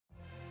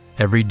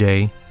Every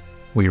day,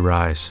 we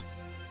rise,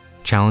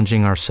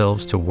 challenging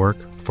ourselves to work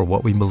for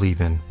what we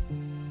believe in.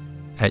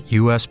 At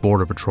U.S.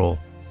 Border Patrol,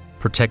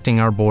 protecting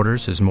our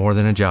borders is more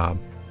than a job.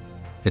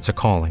 It's a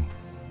calling.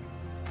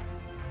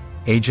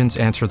 Agents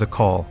answer the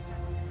call,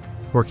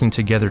 working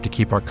together to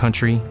keep our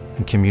country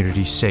and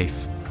communities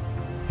safe.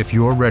 If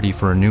you're ready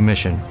for a new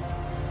mission,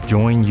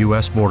 join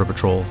U.S. Border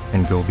Patrol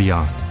and go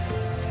beyond.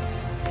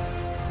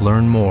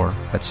 Learn more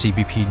at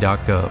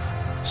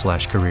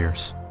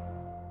cbp.gov/careers.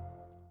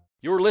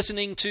 You're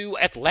listening to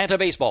Atlanta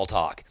Baseball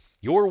Talk,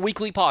 your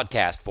weekly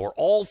podcast for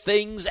all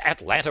things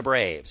Atlanta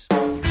Braves.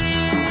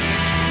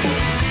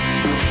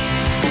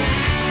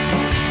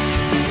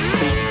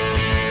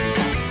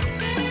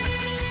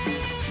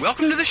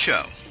 Welcome to the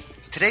show.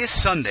 Today is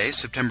Sunday,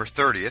 September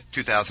 30th,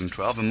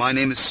 2012, and my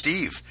name is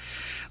Steve.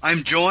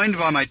 I'm joined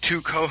by my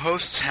two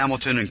co-hosts,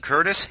 Hamilton and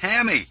Curtis.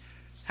 Hammy,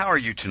 how are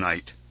you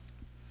tonight?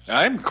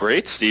 I'm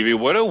great, Stevie.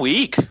 What a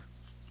week.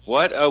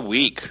 What a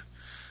week.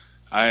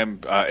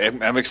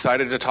 I'm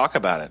excited to talk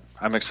about it.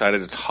 I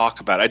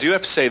do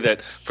have to say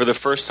that for the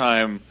first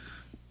time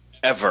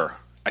ever,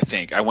 I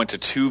think, I went to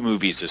two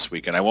movies this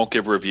week, and I won't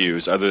give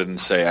reviews other than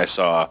say I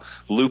saw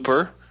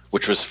Looper,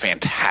 which was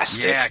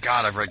fantastic. Yeah,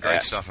 God, I've read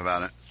great stuff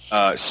about it.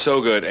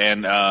 So good.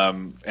 And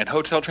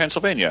Hotel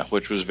Transylvania,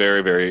 which was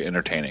very, very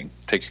entertaining.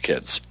 Take your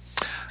kids.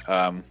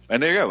 And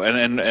there you go.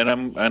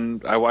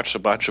 And I watched a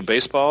bunch of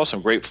baseball,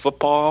 some great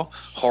football,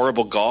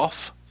 horrible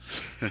golf.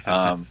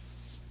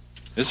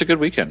 It's a good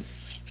weekend.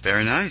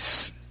 Very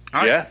nice.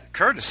 All right, yeah.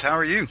 Curtis, how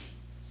are you?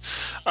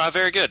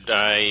 Very good.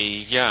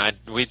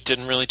 We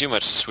didn't really do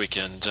much this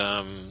weekend.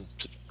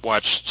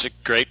 Watched a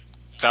great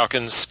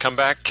Falcons come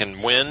back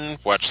and win,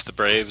 watched the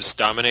Braves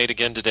dominate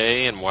again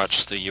today, and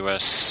watched the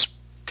U.S.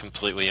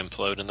 completely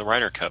implode in the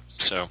Ryder Cup.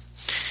 So,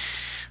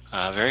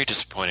 very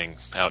disappointing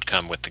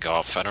outcome with the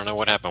golf. I don't know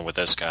what happened with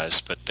those guys,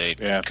 but they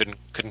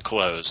couldn't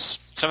close.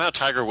 Somehow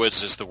Tiger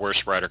Woods is the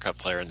worst Ryder Cup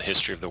player in the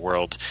history of the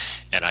world,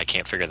 and I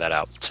can't figure that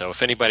out. So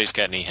if anybody's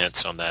got any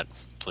hints on that,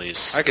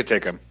 please. I could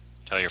take him.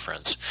 Tell your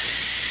friends.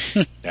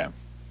 Yeah.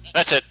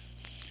 That's it.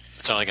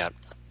 That's all I got.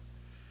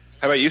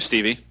 How about you,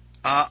 Stevie?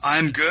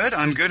 I'm good.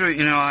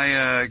 You know,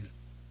 I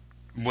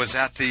was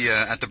at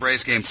the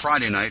Braves game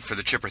Friday night for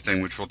the Chipper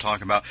thing, which we'll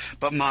talk about.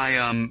 But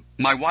my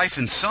wife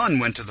and son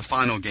went to the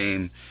final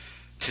game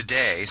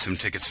today. Some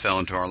tickets fell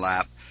into our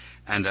lap,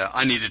 and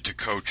I needed to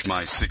coach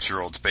my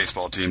 6-year-old's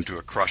baseball team to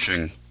a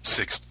crushing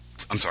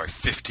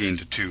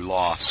 15-2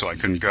 loss, so I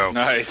couldn't go.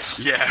 Nice.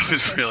 Yeah,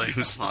 it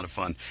was a lot of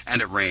fun,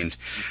 and it rained.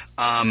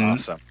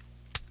 Awesome.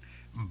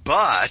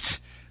 But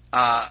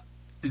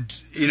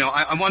you know,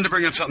 I wanted to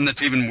bring up something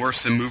that's even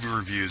worse than movie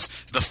reviews.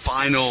 The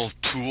final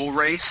tool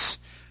race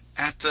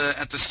at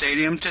the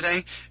stadium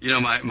today. You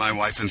know, my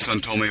wife and son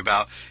told me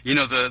about, you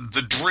know,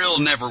 the drill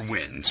never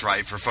wins,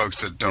 right, for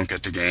folks that don't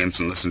get to games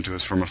and listen to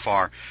us from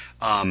afar.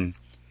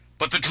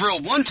 But the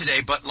drill won today,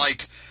 but,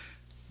 like,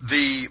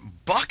 the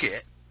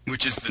bucket,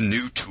 which is the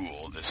new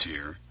tool this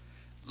year,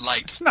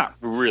 like... It's not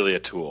really a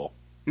tool.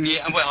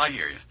 Yeah, well, I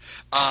hear you.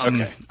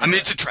 Okay. I mean,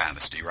 it's a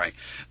travesty, right?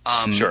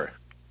 Sure.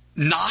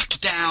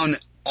 Knocked down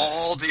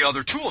all the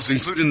other tools,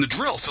 including the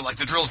drill. So, like,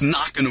 the drill's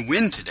not going to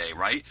win today,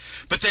 right?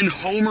 But then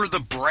Homer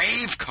the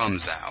Brave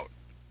comes out.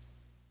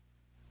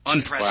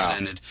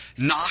 Unprecedented.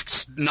 Wow.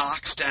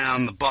 Knocks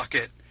down the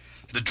bucket.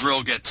 The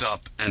drill gets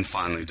up and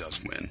finally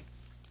does win.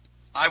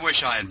 I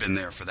wish I had been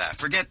there for that.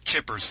 Forget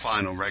Chipper's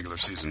final regular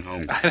season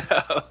home game. I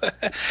know.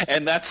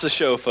 And that's the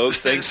show,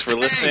 folks. Thanks for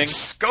listening.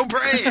 Go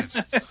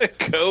Braves!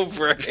 Go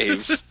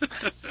Braves!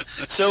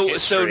 So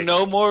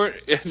no more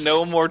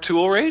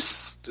tool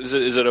race?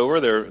 Is it over?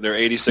 They're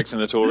 86 in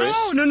the tool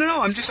race?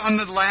 No. I'm just on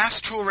the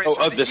last tool race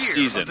of the year.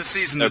 season. Of the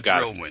season, the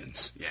drill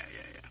wins. Yeah.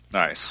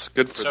 Nice.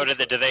 Good. For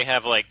do they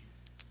have like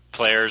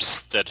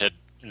players that had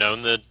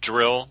known the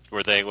drill?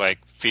 Were they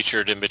like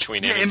featured in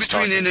between innings?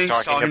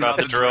 Talking about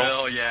the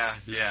drill. Yeah.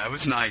 It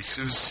was nice.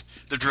 It was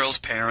the drill's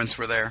parents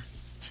were there.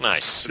 It's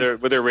nice.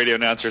 With their radio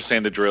announcer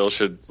saying the drill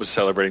was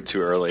celebrating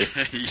too early.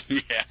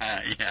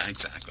 yeah,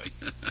 exactly.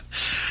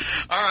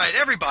 All right,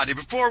 everybody,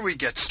 before we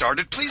get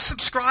started, please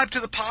subscribe to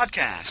the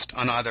podcast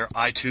on either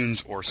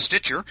iTunes or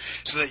Stitcher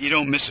so that you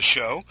don't miss a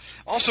show.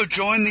 Also,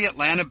 join the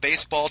Atlanta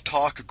Baseball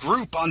Talk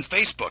group on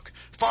Facebook.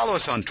 Follow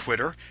us on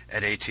Twitter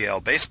at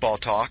ATL Baseball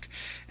Talk,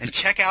 and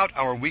check out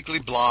our weekly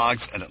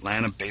blogs at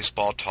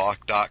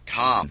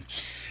atlantabaseballtalk.com.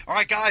 All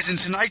right, guys, in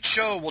tonight's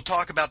show, we'll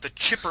talk about the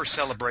Chipper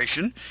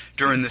celebration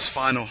during this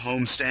final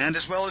homestand,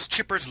 as well as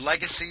Chipper's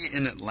legacy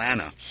in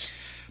Atlanta.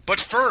 But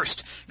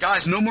first,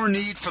 guys, no more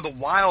need for the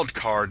wild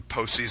card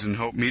postseason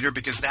hope meter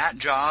because that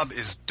job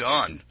is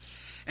done.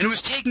 And it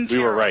was taken care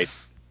of. We were right.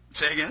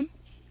 Say again?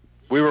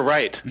 We were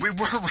right. We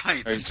were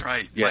right. That's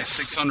right.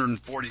 Yes. My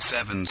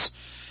 647s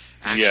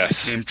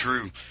actually came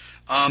true.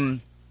 And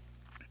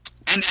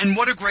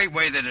what a great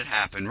way that it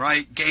happened,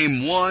 right?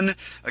 Game 1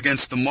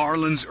 against the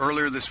Marlins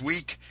earlier this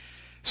week.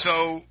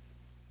 So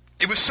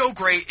it was so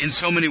great in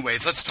so many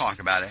ways. Let's talk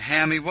about it.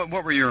 Hammy, what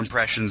were your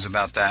impressions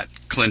about that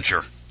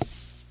clincher?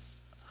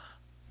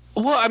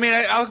 Well, I mean,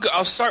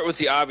 I'll start with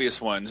the obvious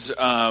ones.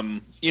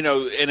 And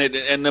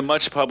the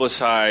much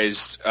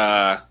publicized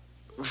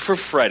for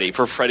Freddie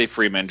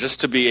Freeman,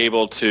 just to be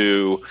able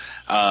to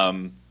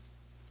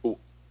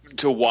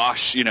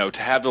wash, to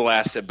have the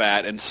last at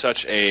bat in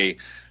such a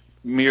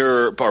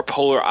mirror or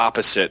polar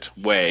opposite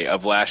way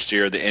of last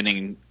year, the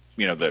inning,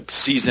 the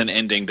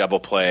season-ending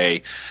double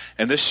play,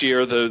 and this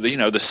year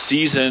the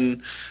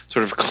season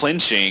sort of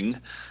clinching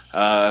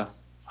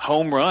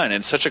home run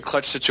in such a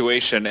clutch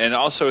situation, and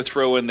also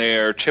throw in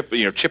there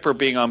Chipper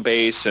being on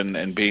base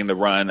and being the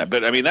run.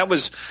 But I mean that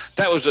was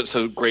what's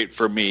so great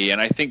for me,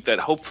 and I think that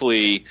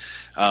hopefully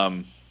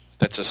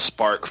that's a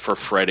spark for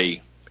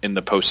Freddie in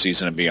the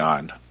postseason and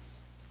beyond.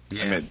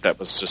 Yeah. I mean that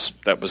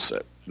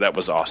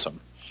was awesome.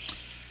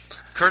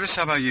 Curtis,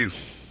 how about you?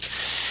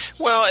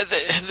 Well,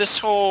 this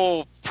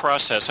whole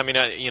process. I mean,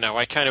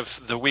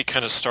 the week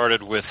kind of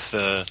started with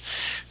the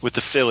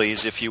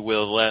Phillies, if you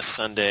will, last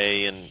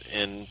Sunday,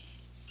 and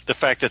the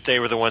fact that they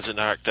were the ones that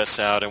knocked us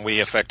out, and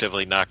we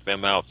effectively knocked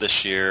them out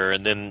this year.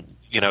 And then,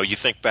 you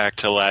think back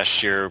to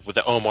last year with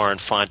the Omar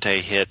Infante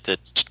hit, the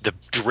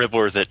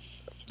dribbler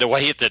the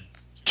way he hit the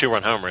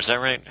 2-run homer. Is that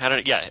right?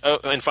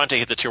 Infante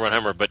hit the 2-run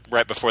homer, but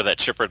right before that,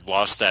 Chipper had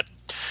lost that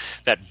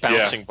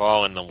bouncing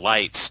ball in the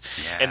lights,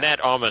 and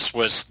that almost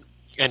was.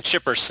 And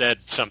Chipper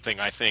said something,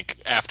 I think,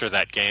 after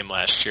that game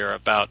last year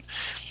about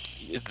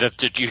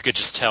that you could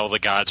just tell the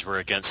gods were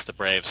against the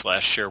Braves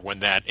last year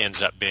when that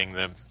ends up being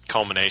the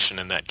culmination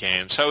in that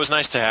game. So it was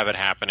nice to have it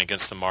happen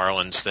against the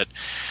Marlins that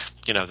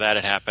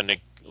had happened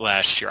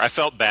last year. I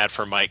felt bad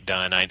for Mike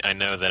Dunn. I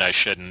know that I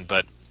shouldn't,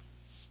 but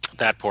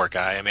that poor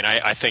guy. I mean,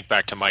 I think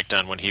back to Mike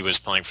Dunn when he was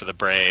playing for the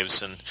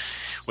Braves and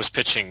was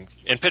pitching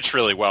and pitched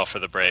really well for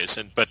the Braves.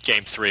 But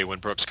Game 3 when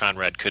Brooks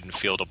Conrad couldn't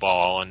field a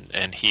ball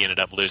and he ended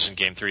up losing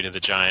Game 3 to the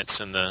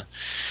Giants in the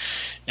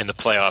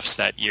playoffs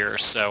that year.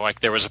 So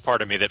there was a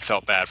part of me that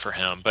felt bad for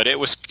him. But it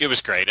was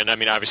great. And I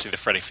mean, obviously the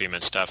Freddie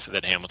Freeman stuff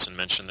that Hamilton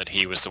mentioned, that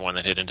he was the one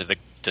that hit into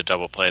the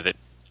double play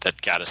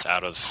that got us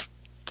out of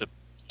the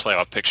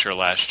playoff picture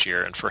last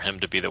year, and for him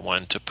to be the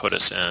one to put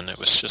us in, it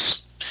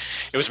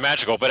was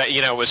magical. But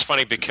it was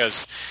funny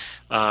because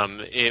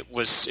it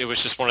was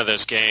just one of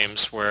those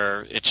games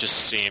where it just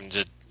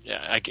seemed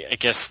I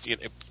guess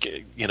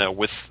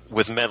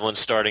with Medlin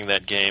starting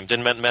that game.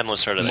 Didn't Medlin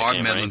start that Mark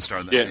game? Medlin right?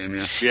 started that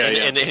game. Yeah.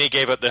 And he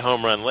gave up the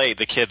home run late.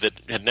 The kid that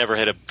had never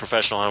hit a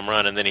professional home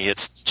run, and then he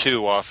hits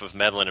 2 off of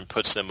Medlin and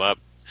puts them up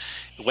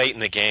late in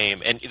the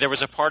game. And there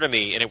was a part of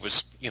me, and it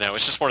was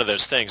it's just one of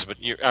those things. But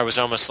I was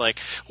almost like,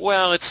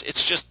 well,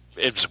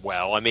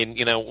 I mean,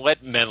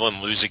 let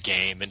Medlin lose a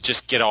game and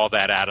just get all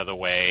that out of the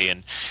way.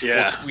 And,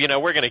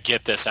 we're going to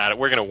get this out.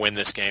 We're going to win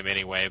this game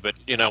anyway. But,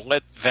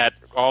 let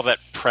all that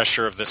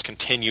pressure of this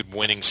continued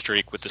winning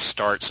streak with the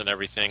starts and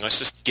everything, let's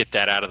just get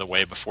that out of the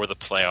way before the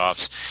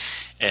playoffs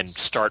and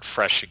start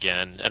fresh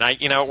again. And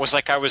it was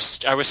like I was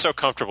so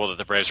comfortable that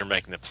the Braves were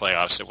making the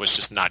playoffs. It was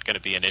just not going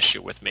to be an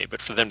issue with me.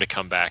 But for them to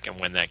come back and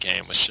win that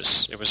game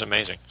it was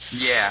amazing.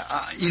 Yeah,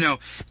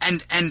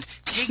 and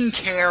taking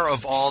care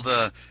of all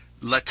the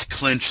let's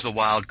clinch the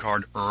wild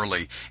card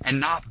early and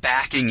not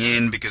backing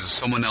in because of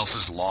someone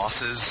else's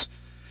losses,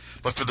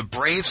 but for the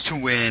Braves to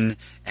win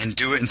and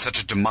do it in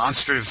such a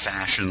demonstrative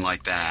fashion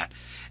like that.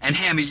 And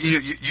Hammy,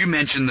 you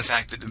mentioned the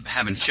fact that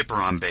having Chipper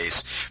on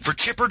base, for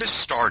Chipper to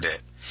start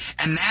it,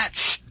 and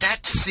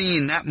that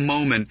scene, that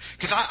moment,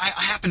 because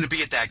I happened to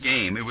be at that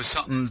game. It was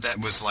something that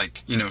was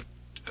like,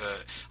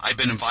 I'd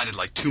been invited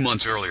like 2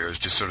 months earlier. It was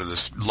just sort of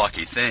this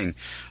lucky thing.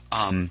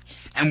 And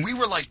we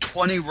were like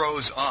 20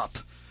 rows up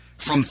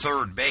from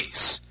third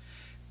base.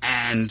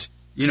 And,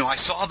 I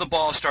saw the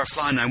ball start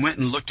flying, and I went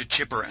and looked at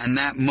Chipper, and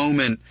that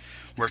moment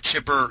where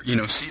Chipper,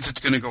 sees it's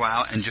going to go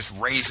out and just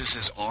raises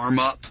his arm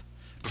up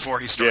before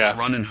he starts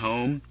running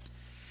home.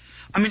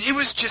 I mean, it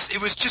was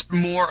just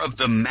more of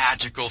the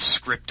magical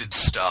scripted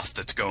stuff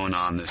that's going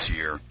on this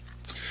year.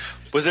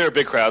 Was there a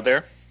big crowd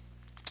there?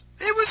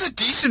 It was a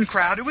decent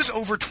crowd. It was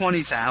over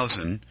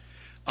 20,000.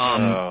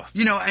 And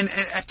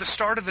at the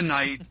start of the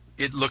night,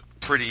 it looked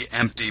pretty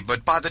empty.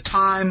 But by the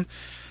time,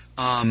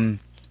 5th,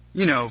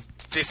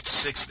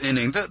 6th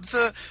inning,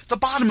 the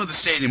bottom of the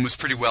stadium was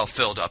pretty well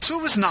filled up. So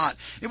it was not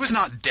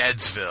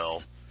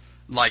Deadsville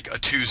like a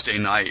Tuesday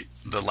night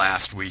the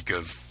last week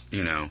of,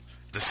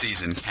 the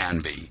season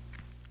can be.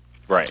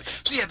 Right.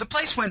 So yeah, the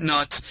place went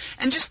nuts,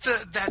 and just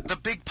the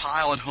big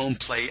pile at home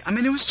plate. I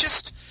mean, it was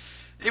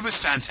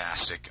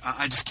fantastic.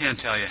 I just can't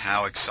tell you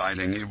how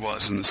exciting it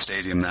was in the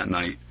stadium that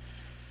night.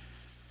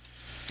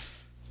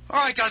 All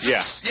right, guys.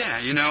 Just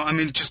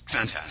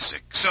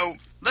fantastic. So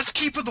let's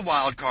keep with the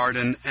wild card,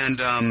 and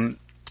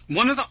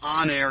one of the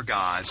on-air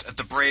guys at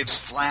the Braves'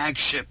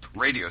 flagship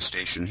radio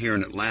station here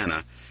in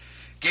Atlanta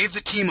gave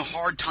the team a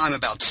hard time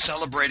about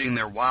celebrating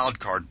their wild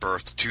card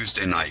berth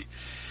Tuesday night.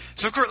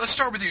 So, Kurt, let's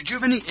start with you. Do you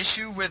have any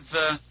issue with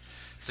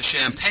the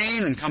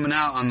champagne and coming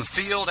out on the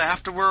field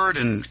afterward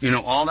and,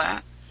 all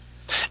that?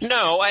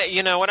 No,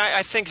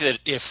 I think that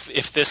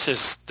if this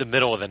is the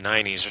middle of the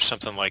 90s or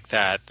something like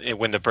that,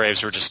 when the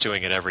Braves were just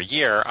doing it every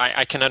year,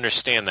 I can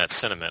understand that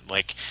sentiment.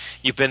 Like,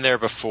 you've been there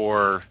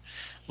before.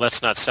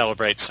 let's not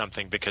celebrate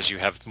something because you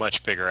have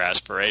much bigger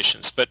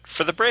aspirations. But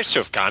for the Braves to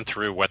have gone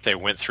through what they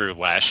went through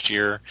last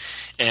year,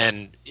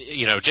 and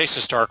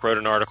Jason Stark wrote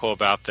an article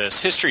about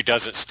this. History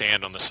doesn't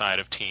stand on the side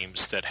of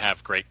teams that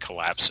have great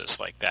collapses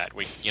like that.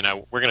 We're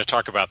going to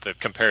talk about the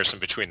comparison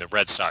between the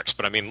Red Sox,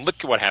 but I mean,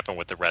 look at what happened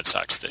with the Red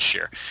Sox this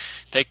year.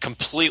 They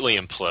completely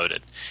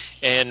imploded,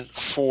 and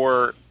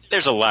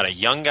there's a lot of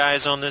young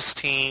guys on this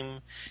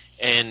team,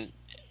 and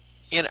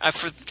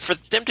for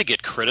them to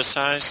get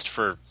criticized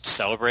for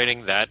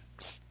celebrating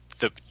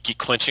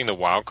clinching the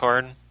wild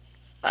card,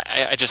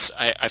 I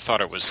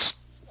thought it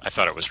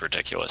was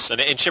ridiculous.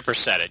 And Chipper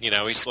said it.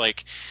 He's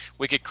like,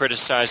 we get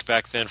criticized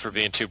back then for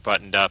being too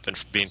buttoned up and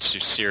for being too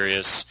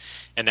serious,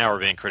 and now we're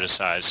being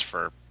criticized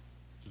for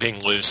being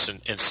loose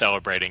and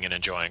celebrating and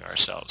enjoying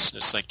ourselves.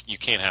 It's like you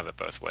can't have it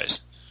both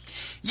ways.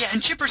 Yeah,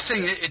 and Chipper's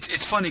thing,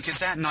 it's funny because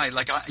that night,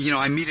 like I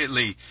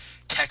immediately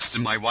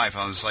texted my wife.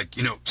 I was like,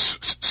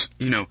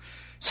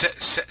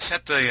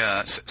 set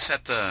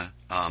the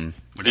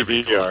whatever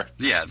you call it.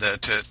 Yeah,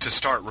 to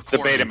start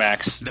recording the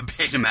Betamax. The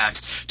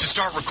Betamax to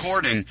start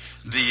recording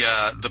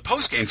the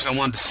post game, so I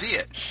wanted to see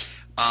it.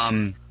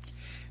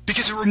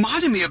 Because it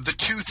reminded me of the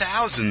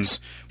 2000s,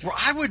 where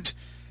I would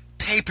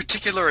pay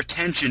particular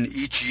attention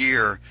each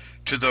year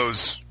to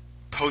those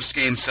post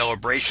game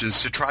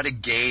celebrations to try to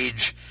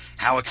gauge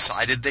how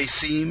excited they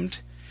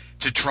seemed,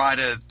 to try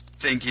to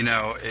think,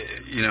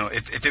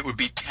 if it would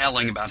be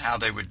telling about how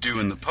they would do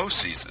in the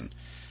postseason.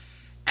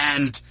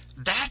 And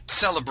that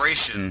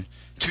celebration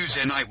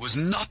Tuesday night was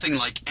nothing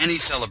like any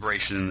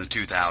celebration in the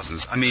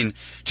 2000s. I mean,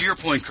 to your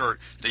point, Kurt,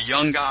 the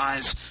young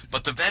guys,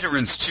 but the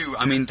veterans too.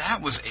 I mean, that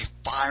was a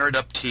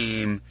fired-up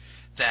team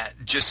that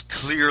just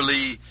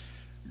clearly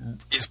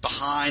is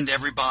behind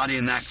everybody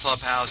in that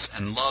clubhouse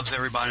and loves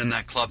everybody in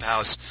that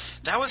clubhouse.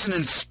 That was an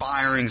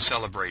inspiring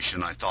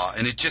celebration, I thought,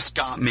 and it just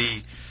got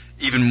me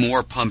even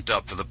more pumped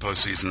up for the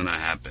postseason than I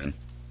have been.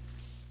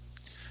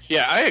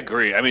 Yeah, I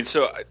agree. I mean,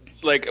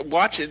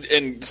 watching,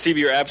 and Steve,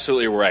 you're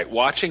absolutely right.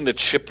 Watching the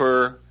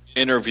Chipper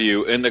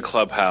interview in the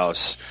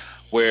clubhouse,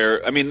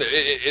 where, I mean,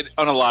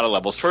 on a lot of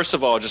levels. First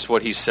of all, just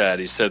what he said.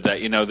 He said that,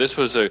 this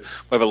was we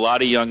have a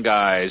lot of young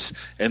guys,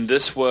 and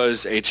this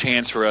was a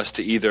chance for us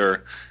to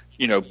either,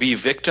 be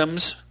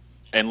victims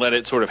and let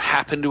it sort of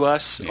happen to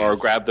us, or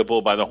grab the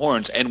bull by the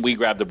horns, and we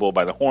grabbed the bull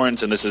by the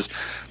horns, and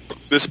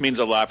this means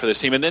a lot for this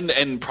team. And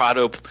then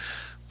Prado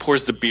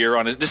pours the beer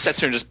on his, just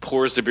sits there and just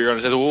pours the beer on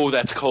his head. Oh,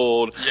 that's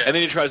cold. Yeah. And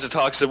then he tries to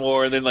talk some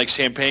more, and then like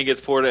champagne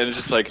gets poured, and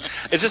it's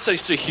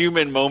just a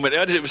human moment.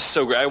 It was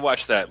so great. I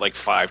watched that like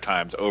 5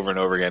 times over and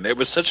over again. It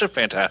was such a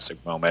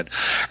fantastic moment.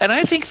 And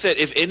I think that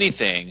if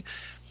anything,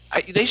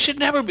 they should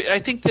never be. I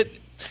think that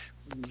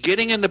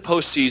getting in the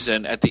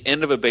postseason at the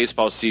end of a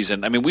baseball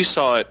season, I mean, we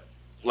saw it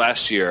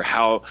last year,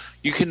 how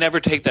you can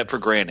never take that for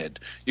granted.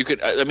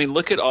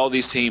 Look at all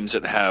these teams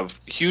that have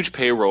huge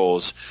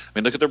payrolls. I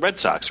mean, look at the Red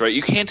Sox, right?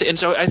 You can't, and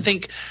so I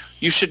think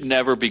you should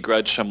never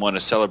begrudge someone a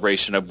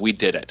celebration of we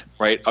did it,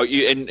 right?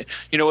 And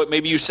you know what?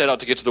 Maybe you set out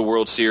to get to the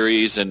World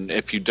Series, and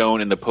if you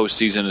don't in the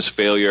postseason is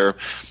failure.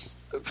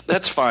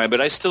 That's fine, but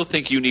I still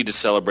think you need to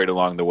celebrate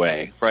along the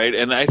way, right?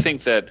 And I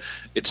think that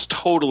it's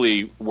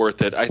totally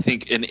worth it. I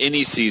think in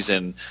any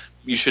season,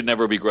 you should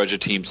never begrudge a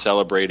team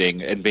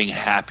celebrating and being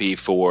happy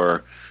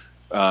for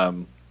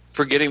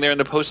getting there in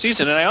the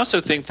postseason. And I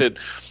also think that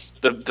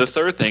the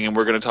third thing, and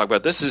we're going to talk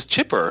about this, is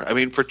Chipper. I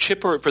mean, for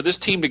this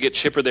team to get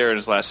Chipper there in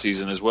his last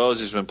season, as well as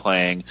he's been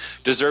playing,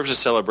 deserves a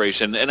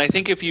celebration. And I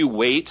think if you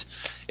wait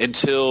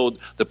until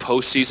the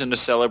postseason to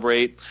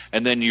celebrate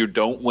and then you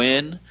don't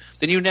win,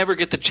 then you never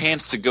get the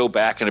chance to go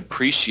back and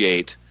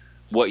appreciate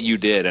what you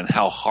did and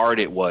how hard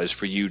it was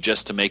for you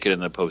just to make it in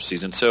the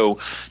postseason. So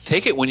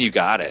take it when you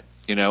got it,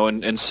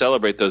 and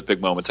celebrate those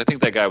big moments. I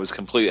think that guy was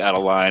completely out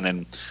of line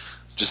and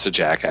just a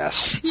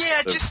jackass.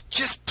 Yeah,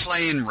 just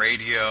playing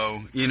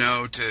radio,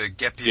 to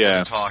get people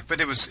to talk.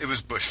 But it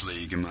was Bush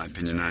League, in my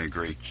opinion. I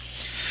agree.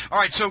 All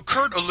right, so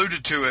Kurt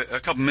alluded to it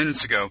a couple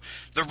minutes ago.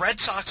 The Red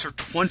Sox are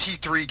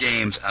 23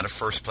 games out of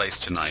first place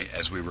tonight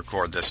as we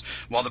record this,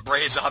 while the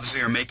Braves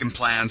obviously are making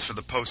plans for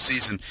the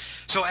postseason.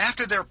 So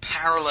after their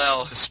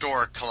parallel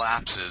historic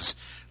collapses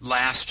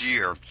last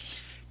year,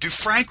 do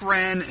Frank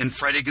Wren and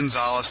Freddie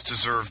Gonzalez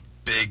deserve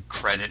big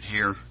credit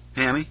here,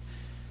 Hammy?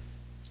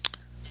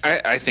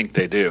 I think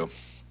they do.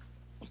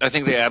 I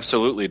think they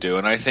absolutely do.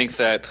 And I think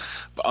that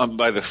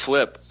by the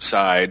flip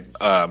side,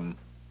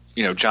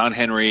 John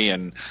Henry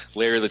and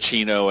Larry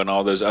Lucchino and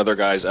all those other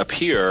guys up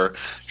here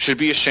should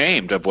be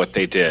ashamed of what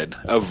they did,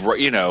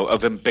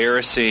 of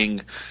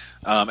embarrassing,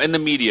 and the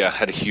media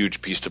had a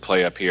huge piece to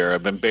play up here,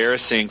 of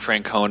embarrassing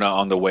Francona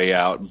on the way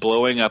out,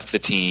 blowing up the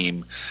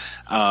team,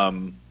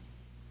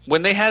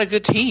 when they had a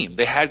good team.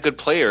 They had good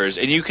players,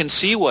 and you can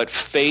see what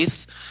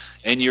faith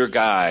in your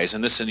guys,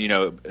 and this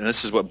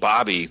is what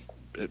Bobby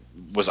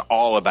was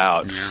all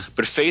about. Yeah.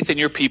 But faith in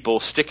your people,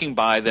 sticking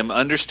by them,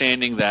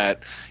 understanding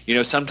that,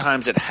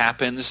 sometimes it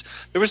happens.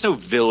 There was no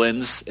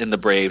villains in the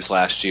Braves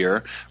last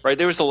year, right?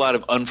 There was a lot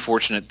of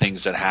unfortunate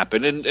things that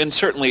happened, and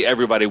certainly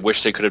everybody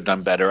wished they could have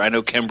done better. I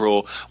know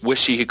Kimbrel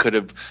wished he could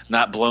have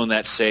not blown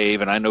that save,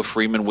 and I know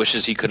Freeman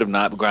wishes he could have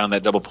not ground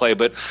that double play,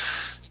 but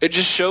it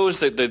just shows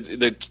that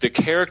the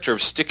character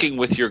of sticking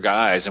with your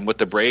guys and what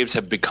the Braves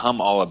have become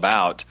all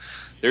about.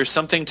 There's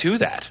something to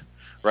that,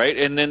 right?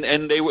 And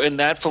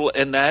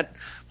that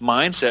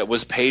mindset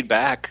was paid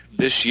back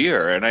this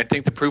year, and I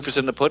think the proof is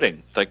in the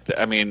pudding.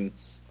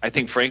 I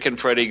think Frank and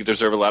Freddie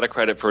deserve a lot of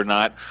credit for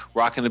not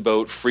rocking the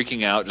boat,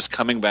 freaking out, just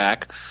coming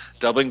back,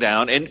 doubling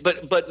down,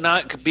 but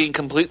not being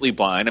completely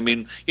blind.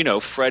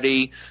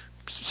 Freddie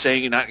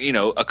saying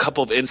a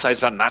couple of insights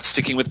about not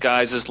sticking with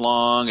guys as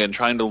long and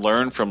trying to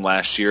learn from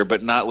last year,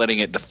 but not letting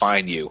it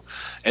define you.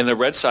 And the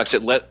Red Sox,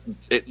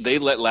 they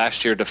let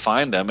last year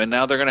define them, and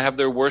now they're going to have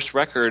their worst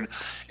record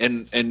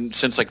in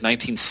since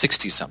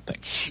 1960 something.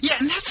 Yeah,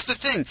 and that's the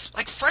thing.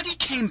 Freddie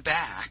came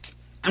back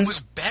and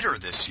was better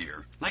this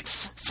year.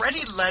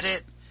 Freddie let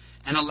it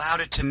and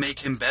allowed it to make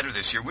him better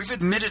this year. We've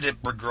admitted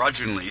it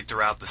begrudgingly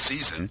throughout the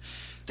season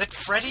that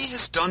Freddie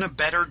has done a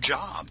better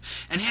job.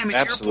 And Hammy,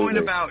 to your point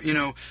about,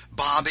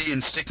 Bobby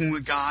and sticking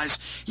with guys,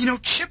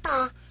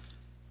 Chipper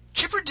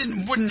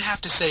wouldn't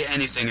have to say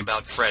anything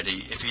about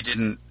Freddie if he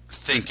didn't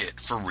think it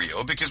for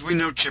real, because we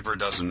know Chipper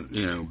doesn't,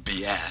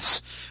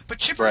 BS. But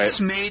Chipper has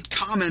made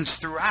comments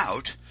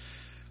throughout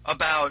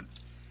about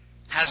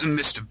hasn't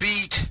missed a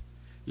beat,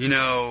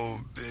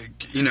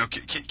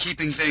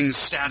 keeping things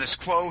status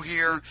quo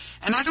here.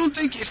 And I don't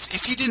think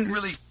if he didn't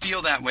really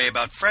feel that way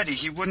about Freddie,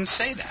 he wouldn't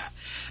say that.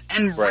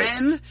 And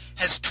Wren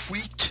has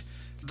tweaked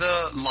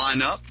the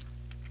lineup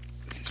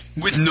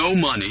with no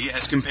money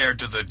as compared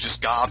to the just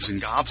gobs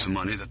and gobs of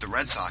money that the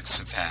Red Sox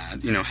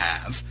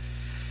have.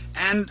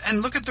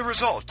 And look at the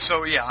results.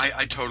 So, yeah,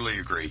 I totally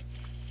agree.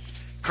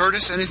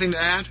 Curtis, anything to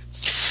add?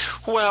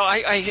 Well,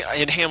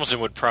 and Hamilton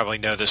would probably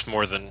know this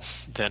more than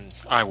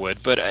I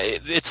would, but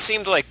it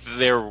seemed like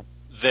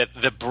that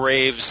the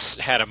Braves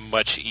had a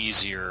much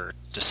easier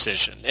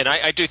decision. And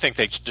I do think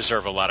they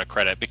deserve a lot of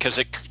credit, because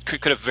it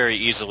could have very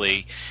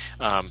easily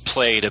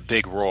played a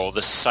big role.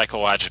 The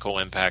psychological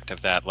impact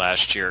of that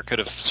last year could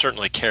have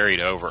certainly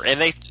carried over.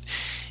 And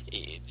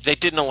they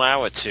didn't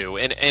allow it to.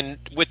 And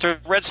with the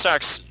Red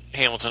Sox,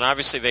 Hamilton,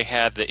 obviously they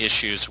had the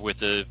issues with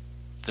the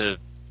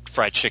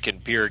fried chicken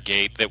beer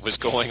gate that was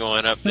going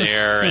on up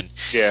there. And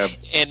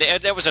and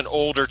that was an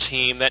older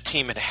team. That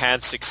team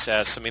had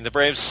success. The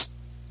Braves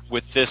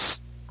with this,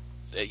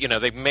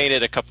 they made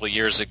it a couple of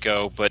years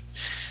ago, but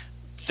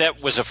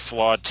that was a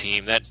flawed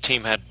team. That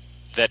team had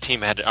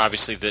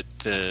obviously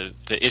the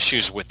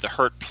issues with the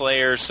hurt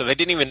players, so they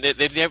didn't even.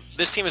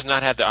 This team has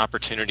not had the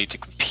opportunity to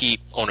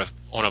compete on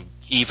a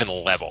even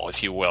level,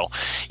 if you will.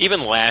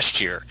 Even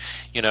last year,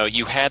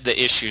 you had the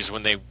issues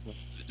in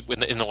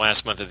the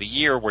last month of the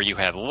year where you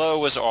had Lowe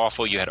was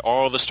awful, you had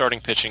all the starting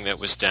pitching that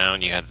was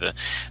down, you had the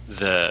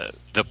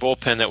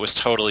bullpen that was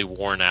totally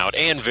worn out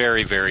and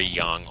very, very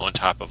young on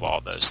top of all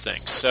those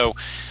things. So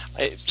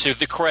to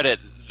the credit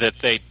that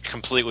they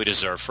completely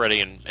deserve,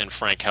 Freddie and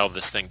Frank held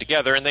this thing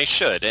together, and they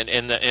should.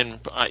 And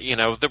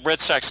the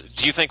Red Sox,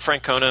 do you think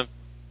Francona,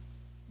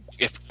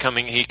 if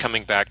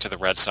coming back to the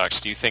Red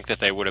Sox, do you think that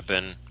they would have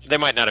been, they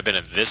might not have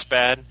been this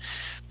bad,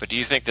 but do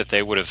you think that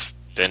they would have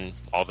been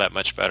all that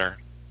much better?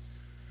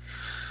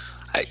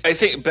 I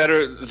think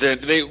better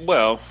than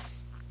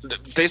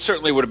they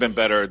certainly would have been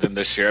better than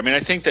this year. I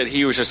think that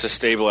he was just a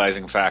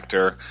stabilizing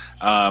factor.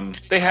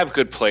 They have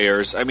good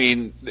players.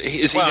 Bobby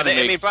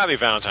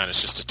Valentine is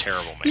just a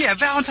terrible man. Yeah,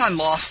 Valentine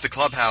lost the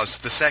clubhouse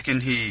the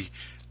second he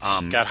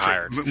got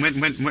hired.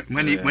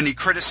 When he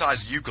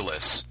criticized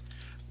Youkilis,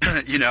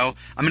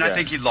 I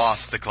think he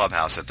lost the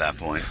clubhouse at that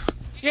point.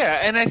 Yeah,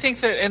 and I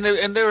think that and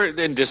they were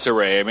in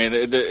disarray. And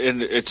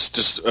it's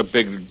just a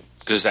big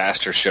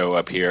disaster show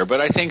up here. But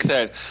I think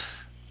that.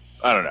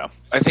 I don't know.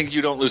 I think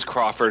you don't lose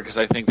Crawford, because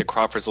I think that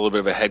Crawford's a little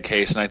bit of a head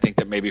case, and I think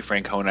that maybe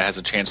Francona has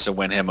a chance to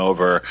win him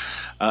over.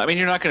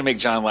 You're not going to make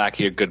John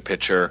Lackey a good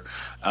pitcher.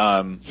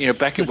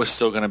 Beckett was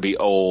still going to be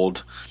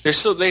old. They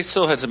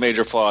still had some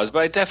major flaws, but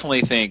I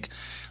definitely think,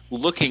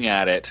 looking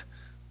at it,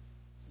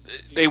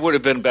 they would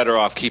have been better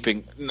off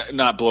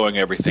not blowing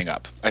everything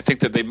up. I think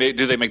that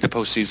do they make the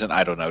postseason?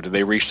 I don't know. Do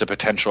they reach the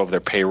potential of their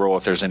payroll,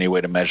 if there's any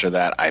way to measure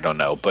that? I don't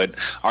know. But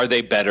are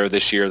they better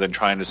this year than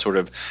trying to sort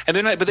of? And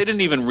they're not. But they didn't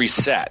even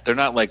reset. They're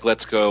not like,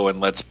 let's go and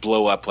let's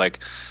blow up like,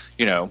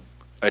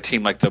 a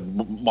team like the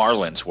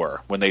Marlins were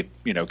when they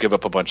give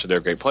up a bunch of their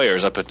great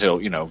players up until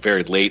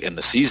very late in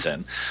the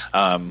season.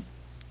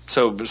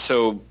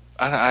 So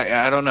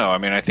I don't know.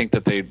 I think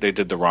that they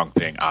did the wrong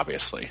thing,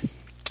 obviously.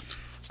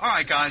 All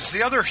right, guys,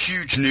 the other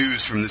huge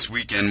news from this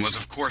weekend was,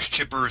 of course,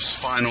 Chipper's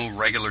final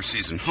regular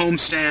season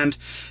homestand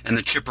and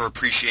the Chipper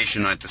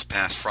Appreciation Night this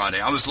past Friday.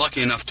 I was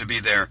lucky enough to be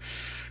there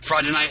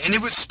Friday night, and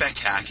it was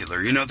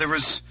spectacular. There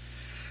was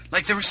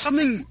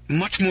something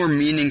much more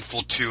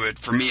meaningful to it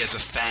for me as a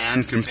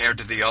fan compared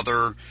to the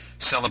other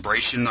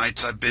celebration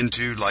nights I've been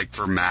to, like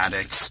for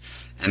Maddox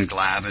and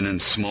Glavine and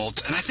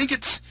Smoltz. And I think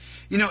it's,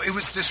 it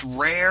was this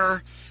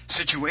rare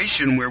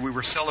situation where we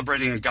were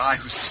celebrating a guy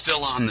who's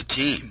still on the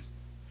team.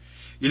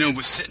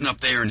 Was sitting up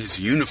there in his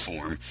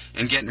uniform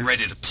and getting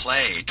ready to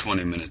play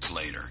 20 minutes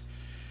later.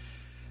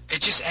 It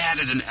just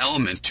added an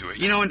element to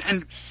it.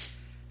 And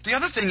the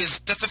other thing is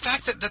that the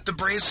fact that the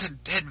Braves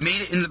had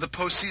made it into the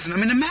postseason. I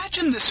mean,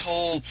 imagine this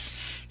whole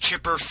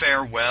Chipper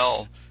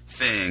farewell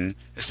thing,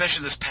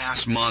 especially this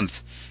past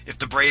month, if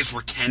the Braves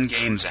were 10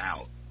 games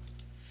out.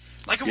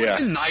 Like, it would have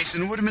been nice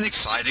and it would have been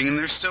exciting, and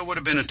there still would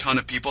have been a ton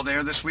of people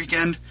there this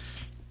weekend.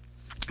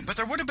 But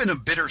there would have been a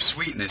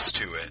bittersweetness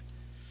to it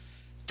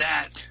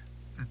that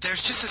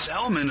there's just this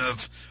element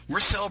of we're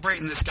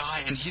celebrating this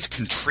guy and he's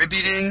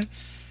contributing.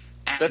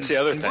 And, that's the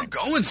other thing. We're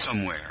going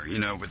somewhere,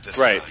 with this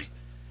guy.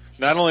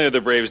 Not only are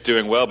the Braves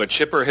doing well, but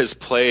Chipper has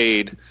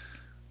played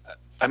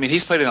 –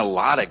 he's played in a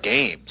lot of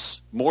games,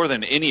 more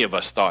than any of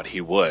us thought he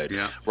would,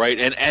 right?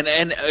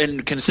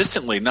 And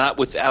consistently, not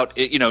without,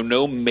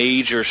 no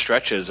major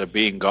stretches of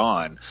being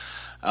gone.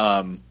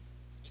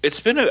 It's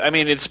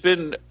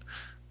been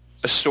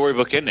a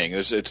storybook ending.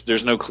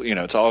 There's no,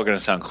 it's all going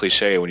to sound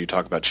cliche when you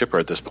talk about Chipper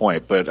at this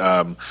point, but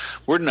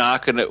we're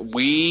not going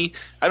to,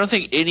 I don't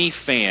think any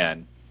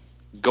fan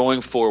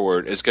going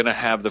forward is going to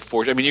have the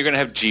fortune. You're going to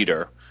have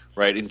Jeter,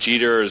 right? And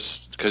Jeter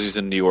is, because he's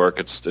in New York,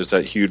 there's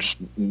that huge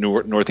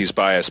Northeast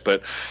bias.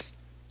 But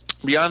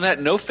beyond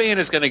that, no fan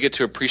is going to get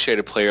to appreciate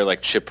a player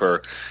like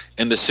Chipper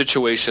in the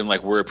situation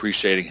like we're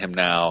appreciating him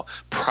now,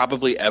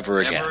 probably ever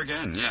again. Ever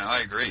again, yeah,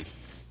 I agree.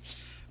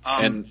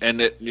 And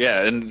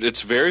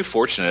it's very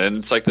fortunate, and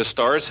it's like the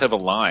stars have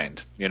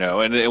aligned,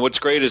 And what's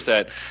great is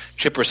that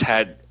Chipper's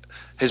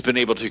has been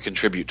able to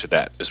contribute to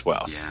that as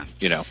well.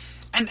 Yeah.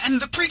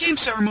 And the pregame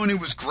ceremony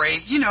was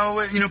great.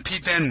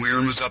 Pete Van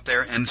Wieren was up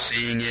there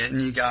emceeing it,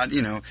 and you got,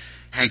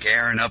 Hank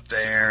Aaron up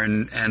there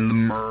and the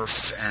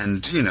Murph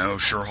and,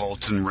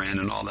 Sherholtz and Wren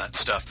and all that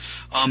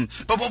stuff.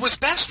 But what was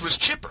best was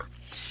Chipper.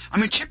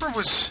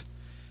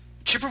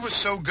 Chipper was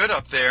so good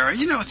up there,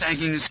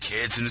 thanking his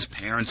kids and his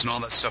parents and all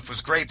that stuff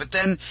was great. But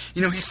then,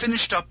 he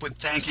finished up with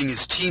thanking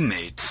his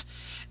teammates.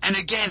 And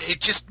again,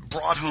 it just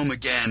brought home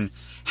again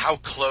how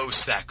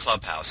close that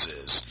clubhouse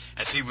is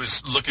as he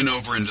was looking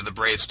over into the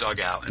Braves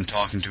dugout and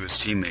talking to his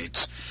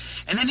teammates.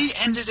 And then he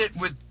ended it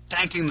with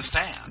thanking the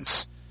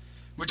fans,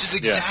 which is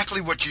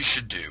exactly what you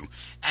should do.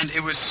 And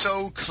it was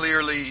so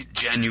clearly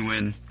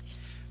genuine.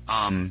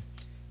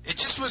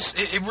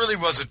 It really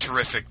was a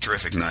terrific,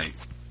 terrific night.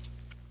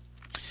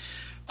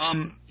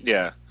 And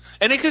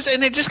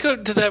it just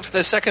goes to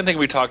the second thing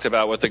we talked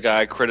about with the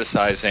guy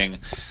criticizing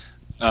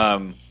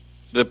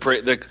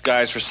the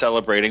guys for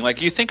celebrating.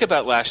 Like, you think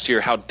about last year,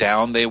 how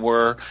down they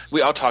were.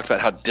 We all talked about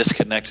how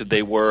disconnected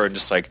they were, and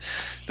just like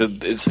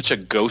it's such a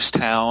ghost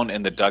town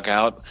in the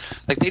dugout.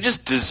 Like, they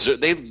just deserve.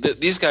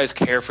 These guys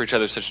care for each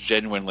other such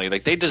genuinely.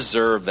 Like, they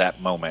deserve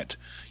that moment,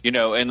 And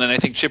then I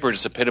think Chipper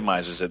just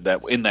epitomizes it.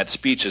 That in that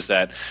speech is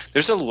that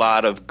there's a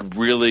lot of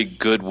really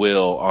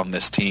goodwill on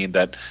this team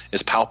that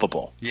is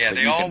palpable. Yeah,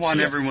 they all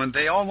want everyone.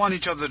 They all want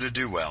each other to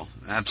do well.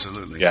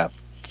 Absolutely. Yeah.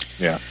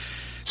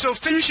 So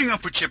finishing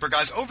up with Chipper,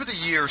 guys, over the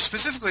years,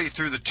 specifically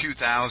through the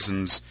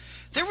 2000s,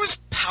 there was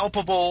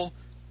palpable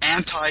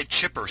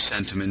anti-Chipper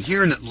sentiment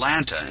here in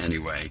Atlanta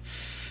anyway.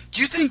 Do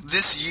you think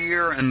this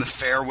year and the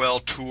farewell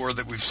tour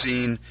that we've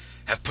seen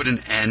have put an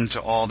end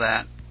to all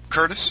that?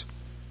 Curtis?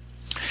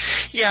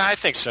 Yeah, I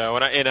think so,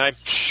 and I'm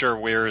sure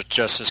we're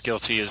just as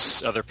guilty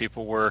as other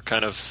people were,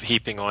 kind of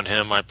heaping on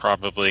him. I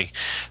probably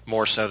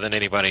more so than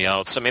anybody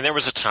else. There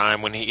was a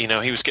time when he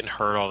was getting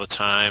hurt all the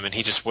time, and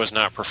he just was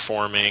not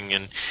performing,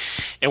 and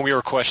we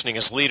were questioning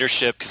his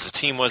leadership because the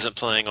team wasn't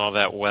playing all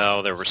that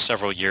well. There were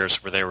several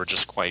years where they were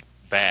just quite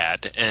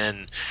bad,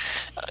 and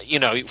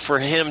for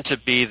him to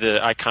be the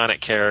iconic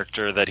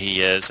character that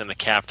he is and the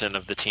captain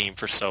of the team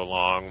for so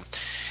long,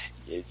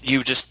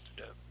 you just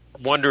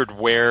wondered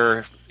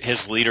where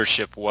his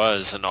leadership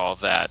was and all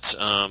that.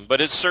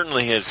 But it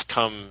certainly has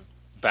come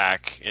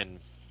back and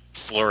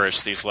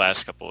flourished these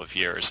last couple of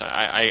years.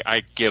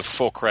 I give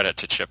full credit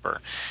to Chipper.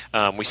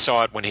 We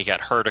saw it when he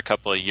got hurt a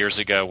couple of years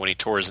ago when he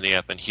tore his knee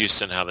up in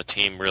Houston, how the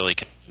team really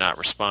could not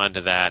respond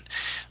to that.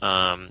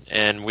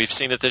 And we've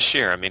seen it this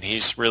year.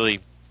 He's really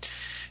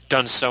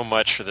done so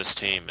much for this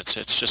team.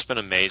 It's just been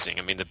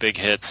amazing. The big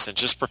hits and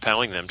just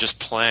propelling them, just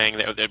playing.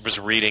 It was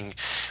reading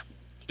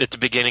at the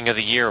beginning of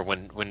the year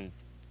when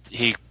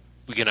he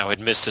had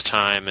missed a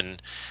time and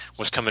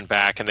was coming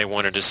back, and they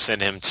wanted to send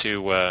him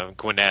to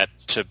Gwinnett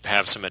to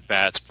have some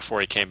at-bats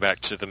before he came back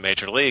to the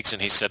major leagues,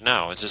 and he said,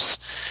 no, it's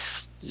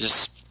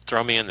just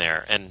throw me in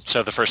there. And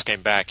so the first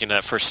game back,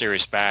 that first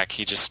series back,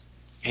 he just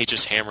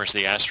hammers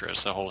the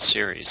Astros the whole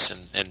series,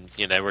 and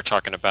we're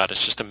talking about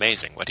it's just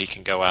amazing what he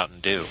can go out and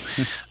do.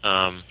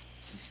 And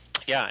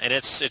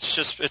it's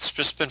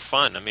just been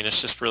fun.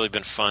 It's just really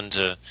been fun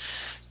to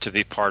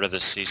be part of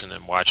this season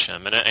and watch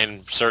him.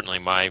 And certainly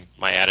my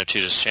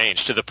attitude has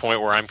changed to the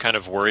point where I'm kind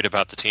of worried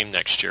about the team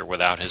next year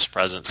without his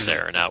presence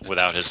there and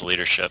without his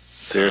leadership.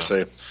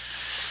 Seriously.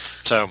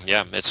 So,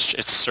 yeah,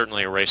 it's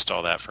certainly erased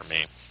all that for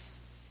me.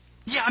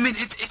 Yeah, I mean,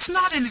 it's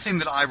not anything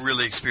that I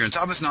really experienced.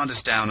 I was not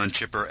as down on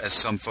Chipper as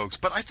some folks,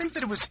 but I think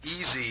that it was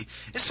easy,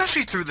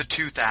 especially through the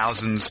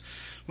 2000s,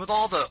 with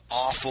all the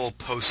awful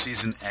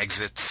postseason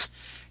exits.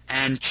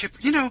 And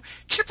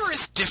Chipper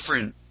is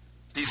different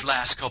these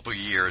last couple of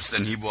years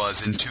than he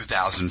was in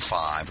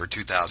 2005 or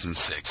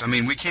 2006. I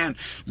mean, we can't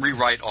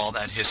rewrite all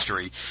that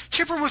history.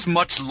 Chipper was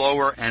much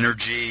lower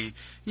energy,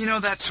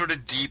 that sort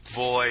of deep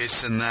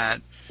voice and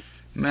that,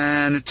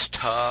 man, it's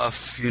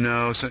tough, So,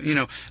 I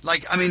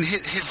mean,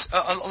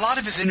 a lot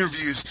of his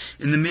interviews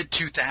in the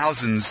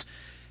mid-2000s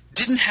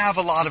didn't have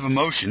a lot of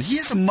emotion.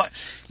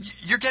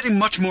 You're getting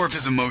much more of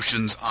his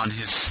emotions on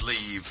his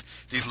sleeve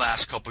these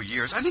last couple of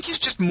years. I think he's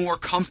just more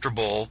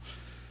comfortable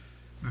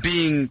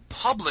being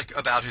public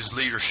about his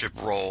leadership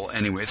role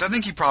anyways. I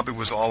think he probably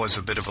was always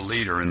a bit of a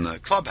leader in the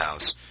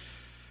clubhouse.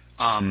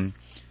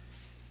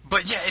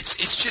 But yeah, it's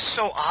just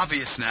so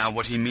obvious now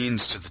what he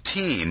means to the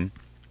team.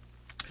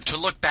 To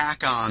look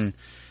back on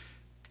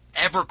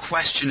ever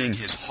questioning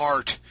his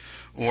heart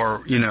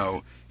or,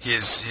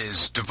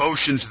 his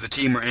devotion to the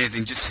team or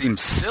anything just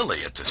seems silly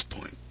at this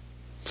point.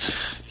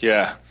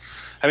 Yeah.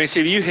 I mean,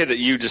 Steve,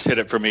 you just hit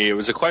it for me. It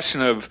was a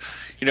question of,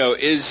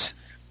 is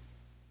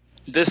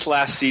this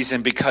last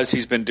season, because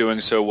he's been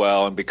doing so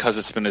well and because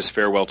it's been his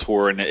farewell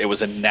tour and it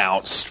was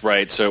announced,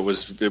 right? So it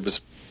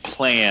was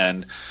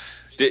planned.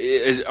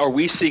 Are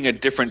we seeing a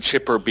different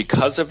Chipper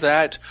because of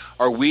that?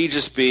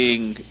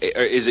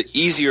 Is it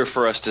easier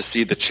for us to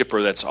see the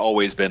Chipper that's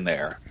always been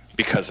there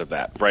because of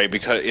that, right?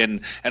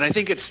 And I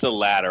think it's the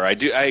latter. I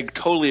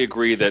totally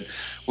agree that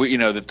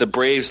that the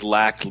Braves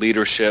lacked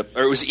leadership,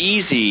 or it was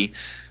easy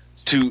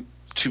to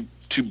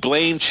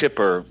blame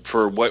Chipper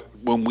for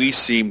when we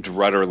seemed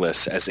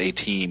rudderless as a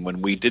team,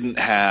 when we didn't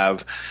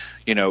have,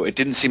 it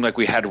didn't seem like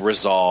we had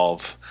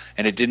resolve,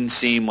 and it didn't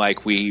seem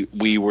like we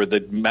were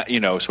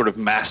the sort of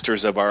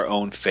masters of our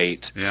own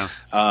fate. Yeah.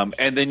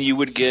 And then you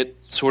would get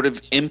sort of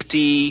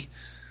empty,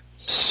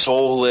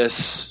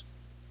 soulless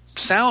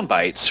sound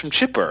bites from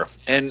Chipper,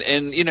 and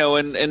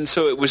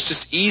so it was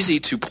just easy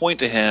to point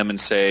to him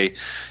and say,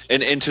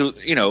 and to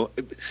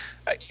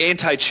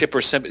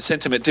anti-Chipper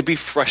sentiment, to be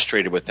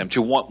frustrated with him,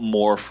 to want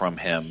more from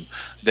him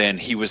than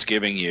he was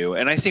giving you.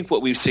 And I think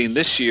what we've seen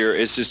this year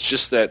is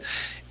just that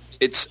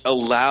it's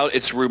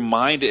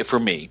reminded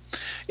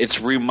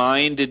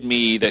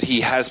me that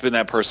he has been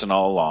that person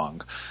all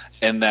along,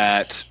 and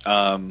that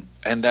I'm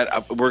going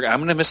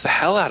to miss the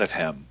hell out of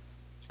him.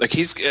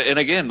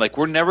 Like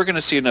we're never going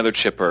to see another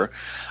Chipper.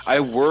 I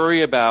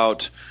worry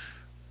about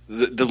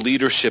the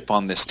leadership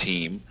on this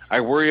team.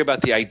 I worry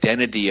about the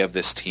identity of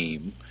this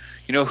team.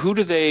 Who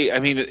do they – I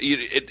mean,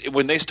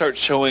 when they start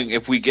showing –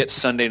 if we get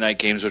Sunday night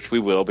games, which we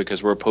will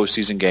because we're a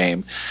postseason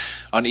game,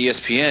 on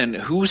ESPN,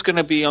 who's going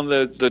to be on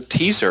the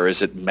teaser?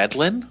 Is it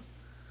Medlin?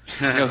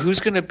 Who's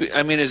going to be –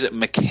 I mean, is it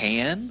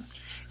McCann?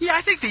 Yeah,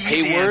 I think the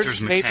easy answer is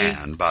McCann,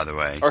 maybe? By the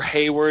way. Or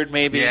Hayward,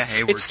 maybe. Yeah,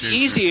 Hayward it's the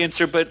easy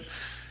answer, but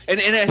 – and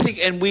I think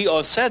 – and we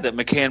all said that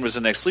McCann was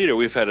the next leader.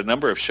 We've had a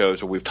number of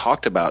shows where we've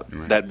talked about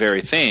that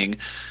very thing,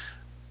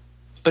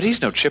 but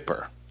he's no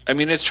Chipper. I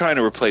mean, it's trying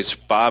to replace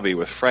Bobby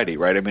with Freddie,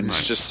 right? I mean,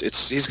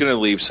 he's going to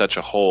leave such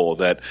a hole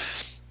that.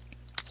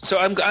 So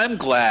I'm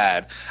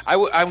glad.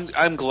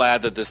 I'm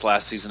glad that this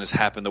last season has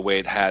happened the way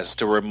it has,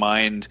 to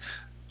remind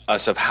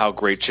us of how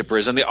great Chipper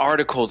is. And the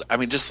articles, I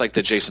mean, just like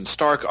the Jason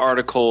Stark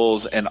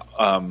articles and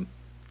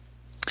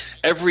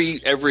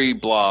every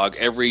blog,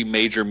 every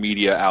major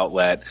media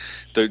outlet,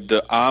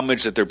 the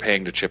homage that they're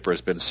paying to Chipper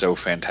has been so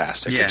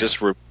fantastic. Yeah.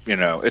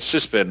 It's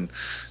just been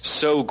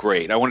so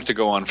great. I want it to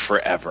go on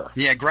forever.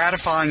 Yeah,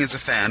 gratifying as a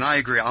fan. I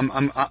agree.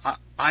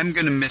 I'm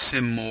going to miss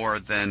him more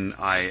than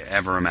I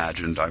ever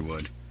imagined I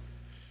would.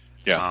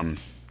 Yeah.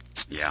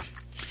 Yeah.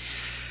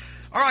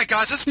 All right,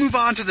 guys, let's move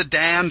on to the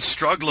Dan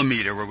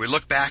Strugglometer, where we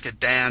look back at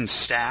Dan's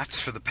stats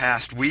for the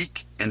past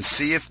week and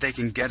see if they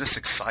can get us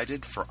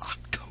excited for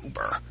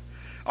October.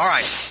 All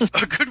right,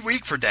 a good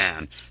week for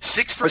Dan.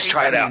 6 for 18. Let's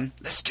try it out.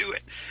 Let's do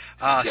it.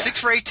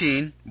 6 for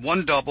 18,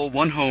 1 double,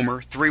 1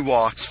 homer, 3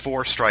 walks,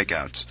 4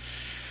 strikeouts.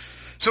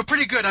 So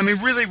pretty good. I mean,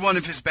 really one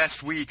of his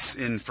best weeks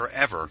in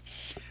forever.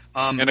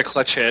 And a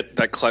clutch hit,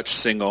 that clutch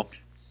single.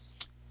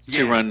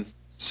 Yeah. 2-run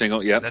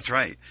single, yep. That's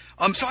right.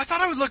 So I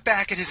thought I would look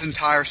back at his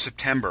entire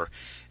September.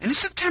 And his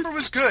September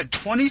was good.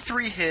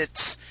 23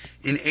 hits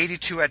in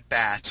 82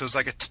 at-bats. So it was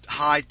like a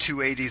high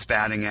 280s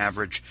batting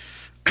average.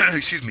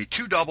 Excuse me,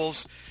 2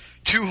 doubles,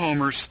 2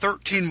 homers,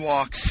 13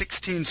 walks,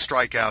 16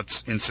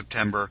 strikeouts in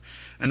September,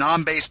 an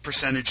on-base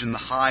percentage in the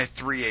high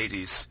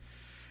 380s.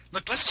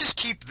 Look, let's just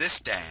keep this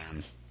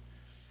Dan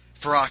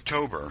for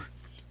October,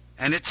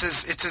 and it's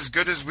as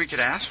good as we could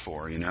ask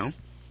for, I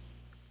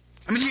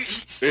mean,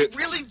 he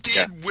really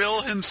did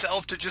will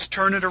himself to just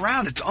turn it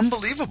around. It's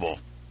unbelievable.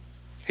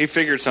 He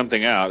figured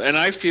something out. And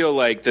I feel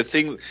like the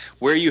thing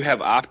where you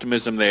have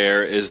optimism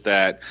there is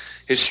that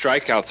his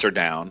strikeouts are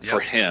down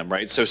for him,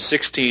 right? So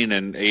 16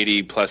 and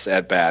 80 plus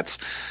at-bats.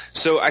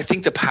 So I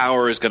think the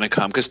power is going to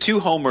come because 2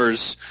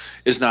 homers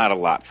is not a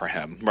lot for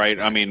him, right?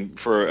 I mean,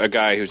 for a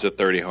guy who's a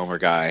 30-homer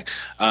guy.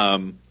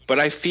 But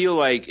I feel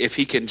like if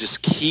he can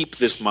just keep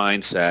this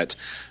mindset,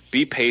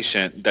 be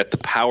patient, that the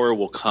power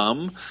will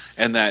come,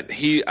 and that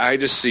I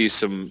just see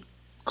some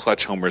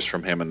clutch homers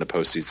from him in the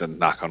postseason,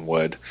 knock on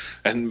wood,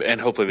 and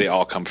hopefully they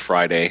all come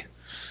Friday.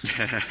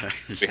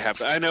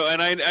 I know,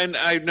 and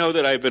I know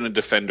that I've been a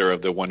defender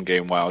of the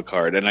 1-game wild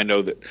card, and I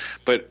know that,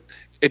 but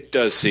it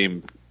does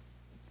seem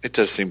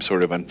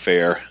sort of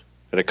unfair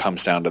that it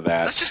comes down to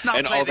that. Let's just not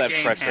and play all the that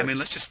game, pressure. I mean,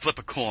 let's just flip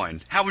a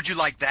coin. How would you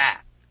like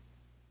that?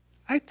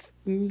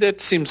 That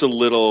seems a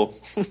little,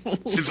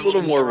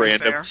 more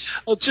random. unfair?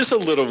 Well, just a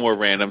little more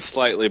random,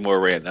 slightly more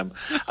random.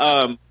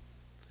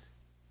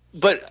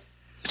 But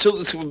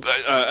so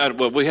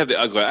well, we have the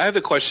UGLA. I have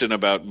a question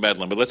about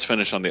Medlin, but let's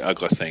finish on the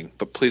UGLA thing.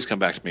 But please come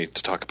back to me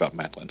to talk about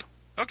Medlin.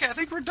 Okay, I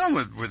think we're done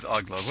with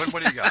UGLA.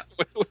 What do you got?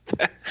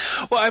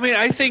 Well, I mean,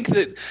 I think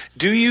that.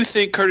 Do you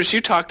think, Curtis?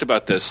 You talked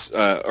about this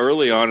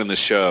early on in the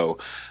show.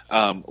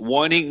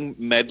 Wanting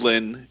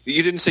Medlin,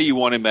 you didn't say you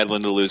wanted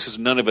Medlin to lose because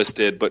none of us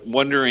did, but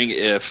wondering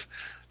if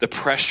the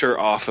pressure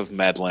off of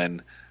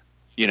Medlin,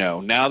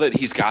 now that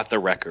he's got the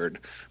record,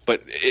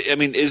 but I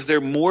mean, is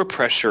there more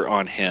pressure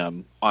on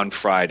him on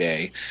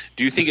Friday?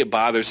 Do you think it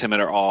bothers him at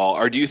all,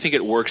 or do you think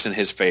it works in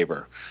his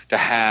favor to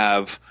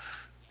have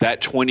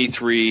that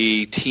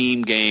 23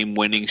 team game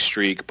winning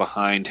streak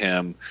behind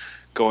him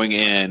going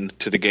in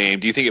to the game?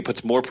 Do you think it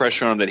puts more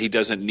pressure on him that he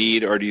doesn't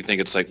need, or do you think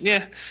it's like,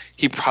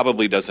 he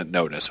probably doesn't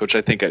notice, which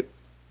I think I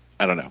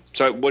don't know.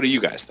 So what do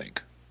you guys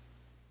think?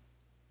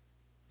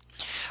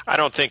 I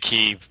don't think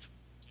he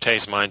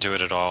pays mind to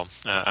it at all.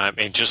 I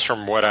mean, just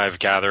from what I've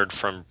gathered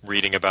from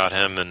reading about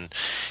him and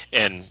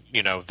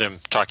them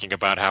talking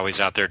about how he's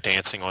out there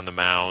dancing on the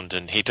mound,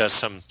 and he does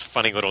some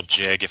funny little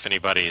jig. If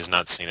anybody has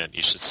not seen it,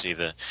 you should see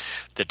the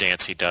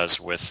dance he does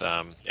with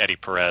Eddie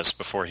Perez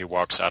before he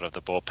walks out of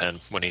the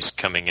bullpen when he's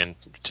coming in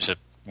to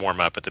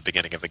warm up at the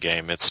beginning of the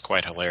game. It's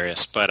quite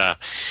hilarious. But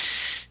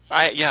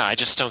I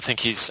just don't think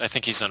I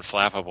think he's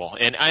unflappable.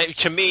 And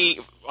to me,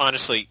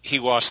 honestly, he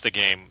lost the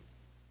game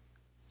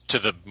to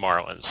the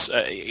Marlins.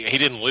 He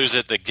didn't lose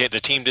it. The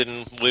team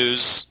didn't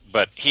lose,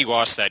 but he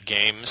lost that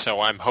game.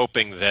 So I'm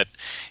hoping that,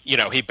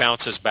 he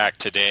bounces back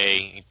today.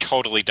 He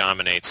totally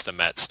dominates the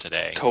Mets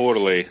today.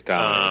 Totally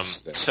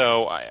dominates.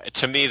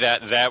 To me,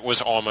 that was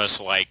almost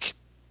like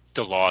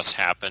the loss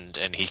happened,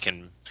 and he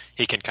can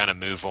kind of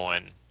move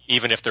on,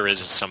 even if there is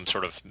some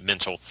sort of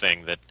mental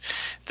thing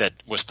that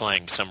was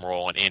playing some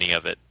role in any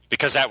of it,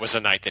 because that was the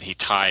night that he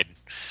tied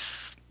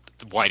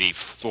Whitey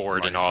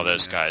Ford and all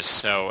those guys.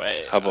 So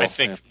I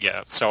think,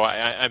 So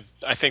I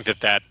think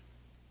that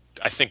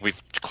I think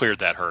we've cleared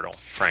that hurdle,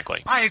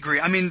 frankly. I agree.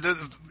 I mean,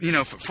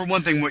 for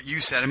one thing, what you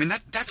said, I mean,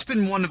 that's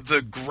been one of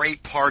the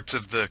great parts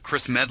of the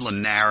Chris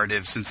Medlin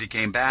narrative since he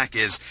came back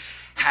is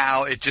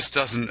how it just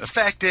doesn't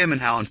affect him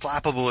and how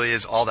unflappable he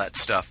is, all that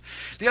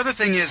stuff. The other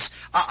thing is,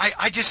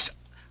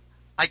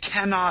 I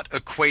cannot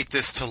equate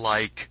this to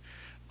like,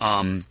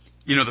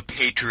 the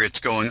Patriots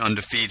going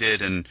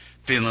undefeated and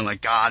feeling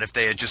like, God, if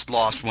they had just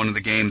lost one of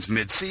the games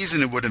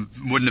mid-season, it wouldn't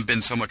have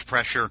been so much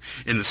pressure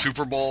in the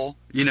Super Bowl.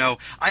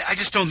 I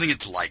just don't think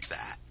it's like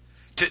that.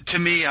 To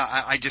me,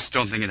 I just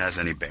don't think it has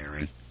any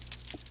bearing.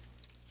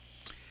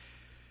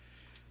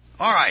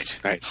 All right.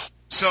 Nice.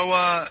 So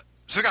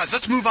guys,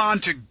 let's move on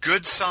to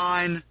good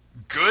sign,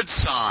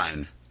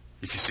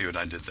 if you see what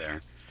I did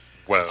there.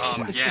 Whoa.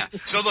 Yeah.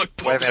 So look.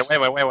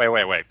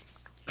 Wait.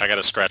 I got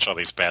to scratch all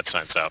these bad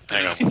signs out.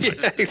 Hang on.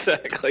 Yeah,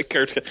 exactly.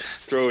 Kurt,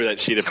 throw over that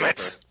sheet of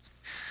paper.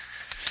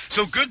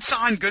 So good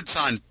sign,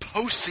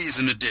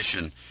 postseason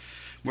edition,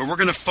 where we're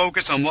going to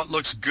focus on what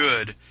looks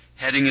good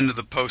heading into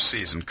the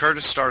postseason.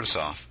 Curtis, start us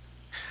off.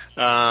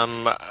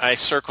 I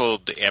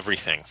circled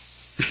everything.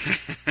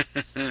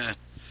 There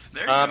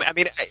you go. I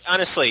mean,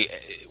 honestly,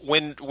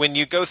 when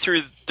you go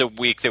through the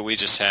week that we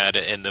just had,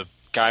 and the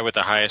guy with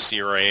the highest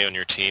ERA on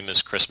your team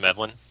is Chris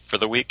Medlin for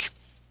the week,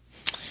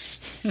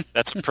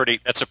 that's a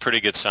pretty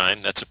good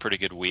sign. That's a pretty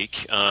good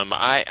week.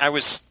 I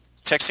was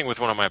texting with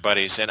one of my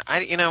buddies, and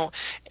I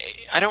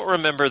don't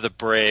remember the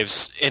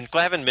Braves, and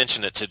Glavine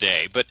mentioned it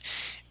today, but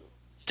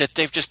that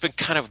they've just been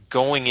kind of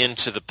going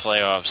into the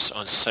playoffs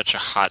on such a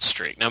hot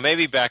streak. Now,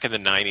 maybe back in the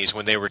 90s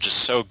when they were just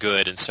so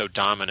good and so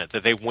dominant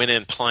that they went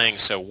in playing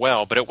so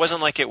well, but it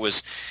wasn't like it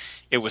was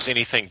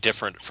anything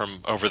different from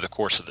over the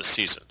course of the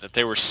season, that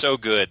they were so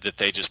good that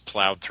they just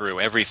plowed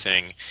through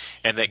everything,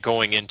 and that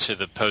going into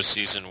the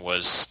postseason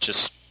was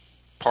just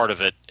part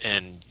of it,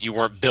 and you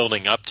weren't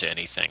building up to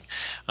anything.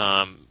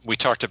 We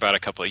talked about a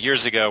couple of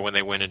years ago when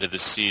they went into the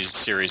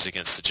series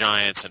against the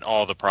Giants and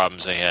all the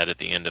problems they had at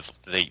the end of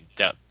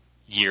that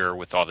year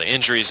with all the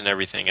injuries and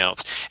everything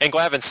else. And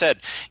Glavine said,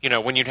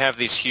 when you'd have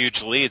these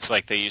huge leads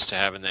like they used to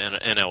have in the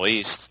NL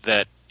East,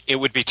 that it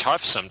would be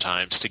tough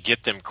sometimes to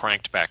get them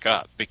cranked back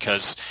up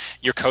because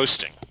you're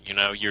coasting.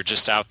 You're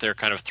just out there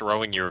kind of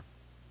throwing your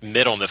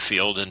mid on the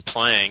field and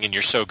playing, and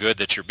you're so good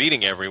that you're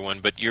beating everyone.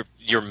 But your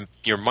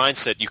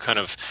mindset, you kind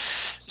of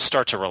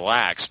start to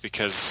relax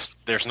because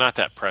there's not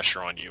that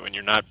pressure on you, and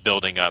you're not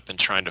building up and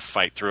trying to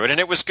fight through it. And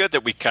it was good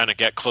that we kind of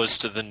got close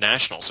to the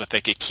Nationals, if they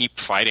could keep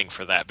fighting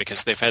for that,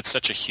 because they've had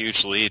such a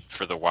huge lead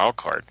for the wild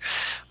card.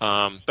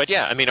 But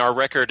yeah, I mean, our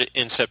record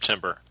in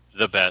September,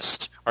 the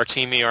best. Our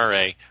team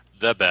ERA,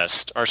 the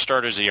best. Our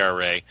starters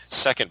ERA,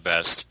 second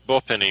best.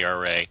 Bullpen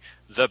ERA,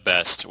 the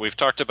best. We've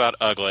talked about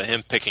Ugla,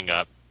 him picking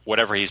up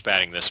whatever he's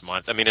batting this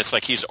month. I mean, it's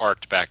like he's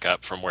arced back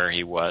up from where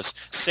he was.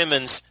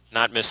 Simmons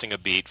not missing a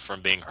beat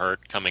from being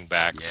hurt, coming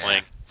back,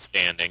 playing,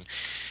 standing.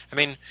 I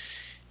mean,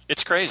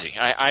 it's crazy.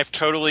 I've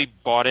totally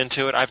bought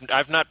into it.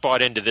 I've not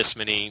bought into this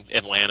many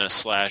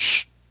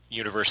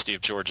Atlanta/University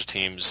of Georgia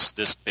teams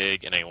this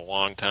big in a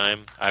long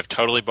time. I've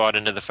totally bought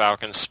into the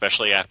Falcons,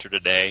 especially after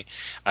today.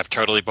 I've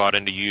totally bought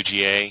into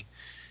UGA,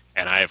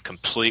 and I have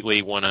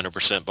completely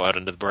 100% bought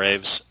into the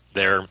Braves.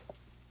 They're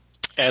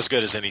as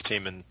good as any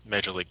team in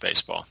Major League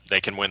Baseball.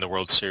 They can win the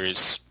World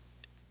Series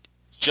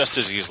just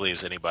as easily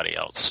as anybody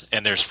else,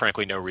 and there's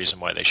frankly no reason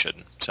why they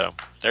shouldn't. So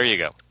there you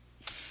go.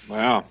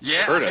 Wow.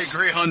 Yeah, Curtis. I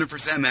agree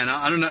 100%, man.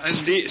 I don't know.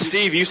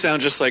 Steve, you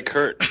sound just like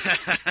Kurt.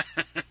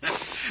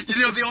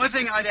 The only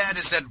thing I'd add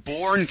is that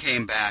Bourne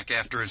came back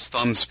after his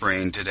thumb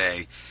sprain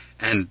today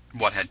and,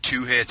 had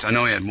 2 hits? I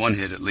know he had 1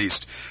 hit at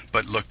least,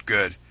 but looked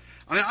good.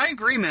 I mean, I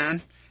agree,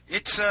 man.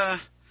 It's,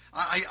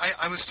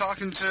 I was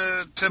talking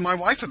to my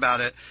wife about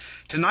it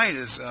tonight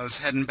as I was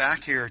heading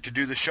back here to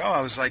do the show.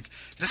 I was like,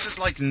 this is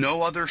like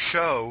no other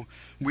show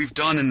we've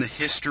done in the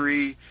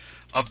history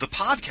of the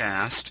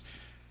podcast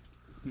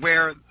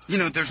where,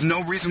 there's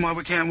no reason why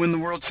we can't win the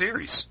World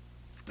Series.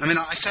 I mean,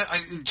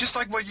 just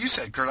like what you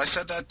said, Kurt, I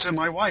said that to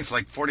my wife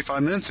like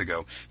 45 minutes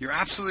ago. You're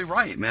absolutely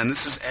right, man.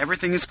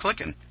 Everything is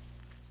clicking.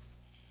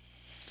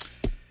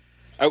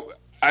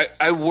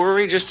 I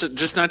worry,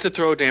 just not to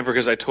throw a damper,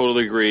 because I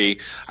totally agree.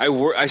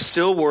 I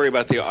still worry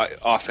about the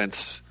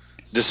offense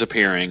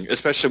disappearing,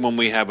 especially when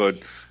we have a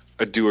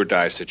do or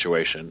die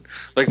situation.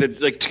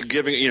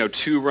 Giving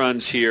 2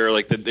 runs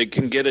here, they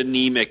can get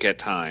anemic at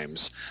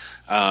times.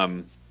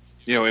 And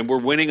we're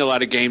winning a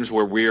lot of games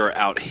where we are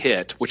out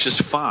hit, which is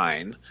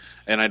fine,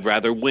 and I'd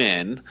rather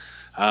win.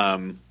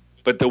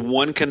 But the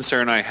one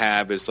concern I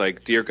have is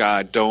dear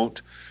God, don't,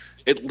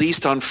 at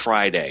least on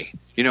Friday.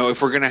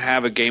 If we're going to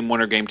have a game 1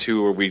 or game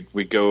 2 where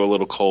we go a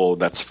little cold,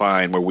 that's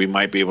fine, where we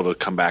might be able to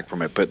come back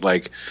from it. But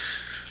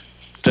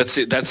that's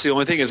the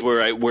only thing is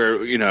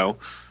where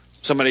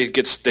somebody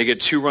they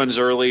get 2 runs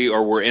early,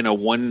 or we're in a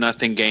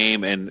 1-0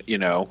 game, and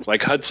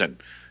like Hudson,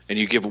 and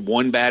you give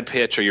 1 bad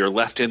pitch, or you're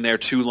left in there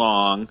too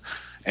long,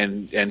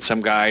 and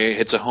some guy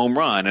hits a home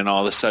run, and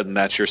all of a sudden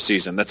that's your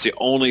season. That's the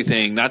only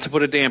thing, not to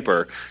put a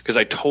damper, because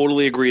I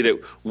totally agree that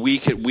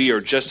we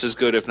are just as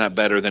good, if not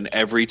better, than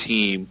every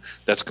team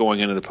that's going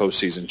into the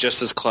postseason.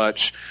 Just as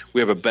clutch.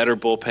 We have a better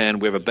bullpen.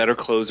 We have a better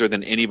closer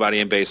than anybody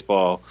in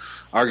baseball.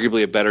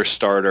 Arguably a better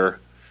starter.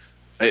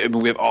 I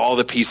mean, we have all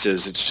the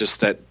pieces. It's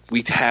just that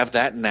we have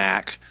that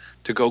knack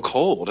to go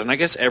cold, and I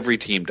guess every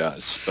team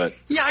does. But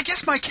yeah, I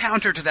guess my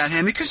counter to that,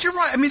 Ham, because you're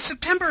right. I mean,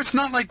 September, it's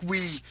not like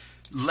we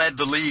led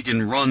the league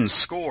in runs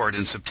scored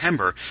in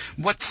September.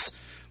 What's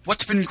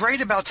been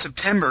great about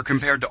September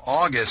compared to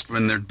August,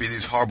 when there'd be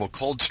these horrible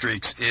cold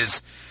streaks,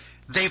 is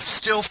they've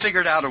still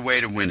figured out a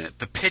way to win it.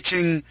 The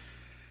pitching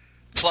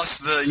plus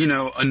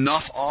the,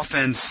 enough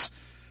offense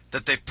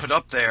that they've put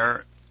up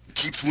there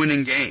keeps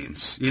winning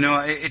games.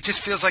 It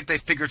just feels like they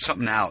figured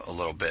something out a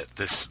little bit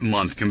this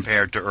month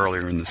compared to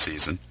earlier in the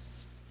season.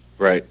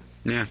 Right.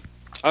 Yeah.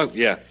 Oh,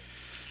 yeah.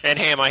 And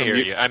Ham, I hear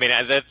you. I mean,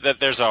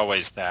 there's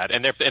always that,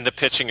 and the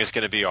pitching is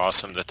going to be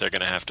awesome that they're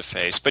going to have to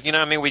face. But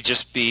we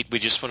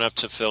just went up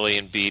to Philly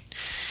and beat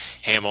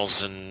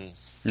Hamels and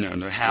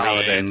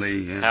Halladay and Lee.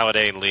 Yeah.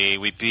 Halladay and Lee.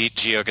 We beat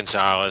Gio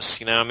Gonzalez.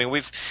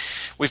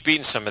 We've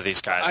beaten some of these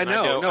guys. I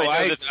know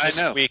that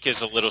this week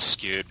is a little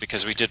skewed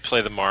because we did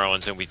play the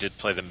Marlins and we did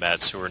play the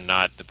Mets, who are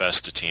not the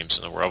best of teams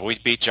in the world. We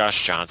beat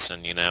Josh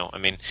Johnson. I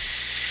mean.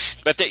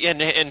 But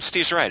and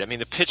Steve's right. I mean,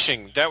 the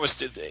pitching, that was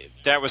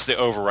the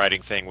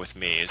overriding thing with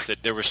me, is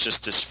that there was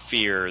just this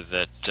fear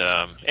that,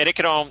 and it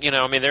could all,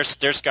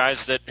 there's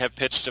guys that have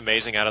pitched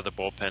amazing out of the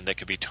bullpen that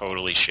could be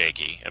totally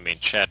shaky. I mean,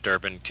 Chad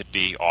Durbin could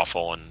be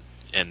awful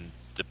in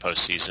the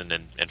postseason,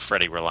 and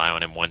Freddie rely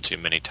on him one too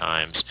many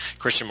times.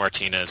 Christian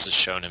Martinez has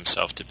shown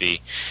himself to be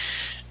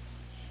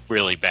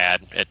really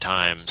bad at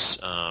times.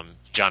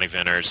 Johnny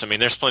Venters. I mean,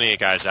 there's plenty of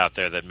guys out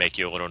there that make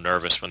you a little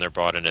nervous when they're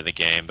brought into the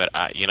game. But,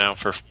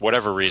 for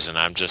whatever reason,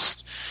 I'm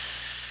just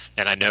 –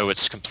 and I know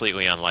it's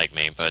completely unlike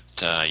me.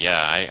 But,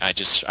 I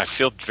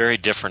feel very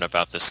different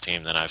about this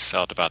team than I've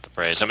felt about the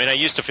Braves. I mean, I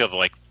used to feel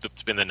like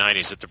in the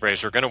 90s that the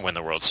Braves were going to win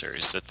the World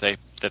Series,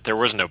 that there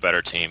was no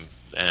better team,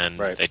 and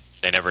right.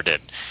 they never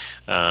did.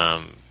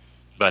 But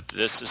But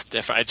this is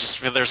different. I just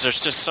feel there's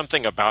just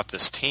something about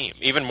this team,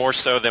 even more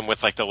so than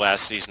with like the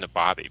last season of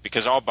Bobby,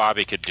 because all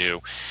Bobby could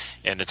do,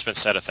 and it's been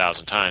said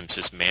 1,000 times,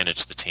 is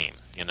manage the team,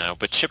 you know.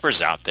 But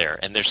Chipper's out there,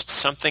 and there's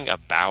something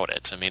about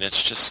it. I mean,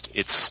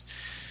 it's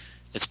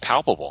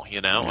palpable, you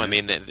know. I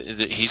mean,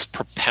 he's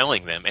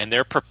propelling them, and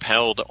they're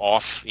propelled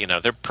off. You know,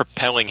 they're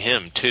propelling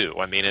him too.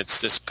 I mean, it's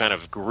this kind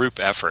of group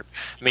effort.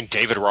 I mean,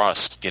 David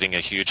Ross getting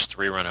a huge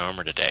 3-run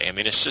homer today. I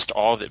mean, it's just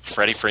all that.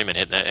 Freddie Freeman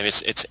hitting that. I mean,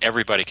 it's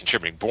everybody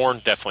contributing.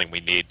 Bourne, definitely, we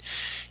need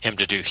him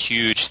to do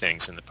huge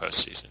things in the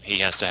postseason. He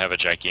has to have a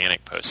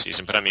gigantic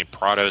postseason. But I mean,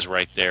 Prado's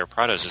right there.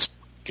 Prado's as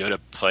good a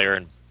player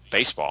in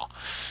baseball.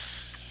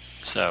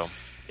 So.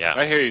 Yeah.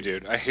 I hear you,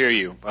 dude. I hear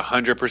you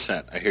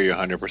 100%. I hear you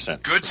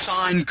 100%. Good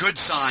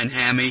sign,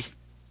 Hammy.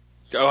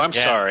 Oh, I'm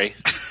sorry.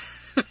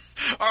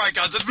 All right,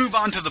 guys, let's move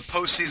on to the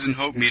postseason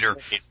hope meter,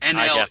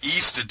 NL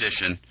East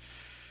edition.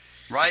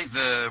 Right,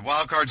 the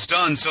wild card's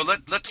done, so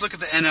let's look at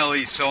the NL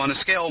East. So on a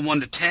scale of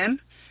 1 to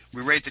 10,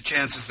 we rate the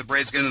chances the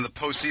Braves get into the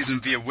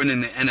postseason via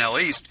winning the NL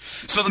East.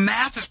 So the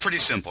math is pretty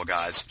simple,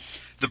 guys.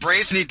 The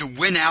Braves need to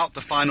win out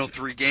the final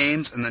 3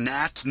 games, and the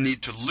Nats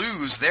need to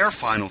lose their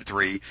final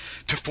 3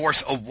 to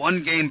force a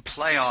 1-game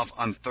playoff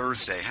on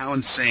Thursday. How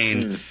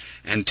insane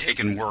and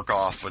taking work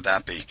off would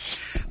that be?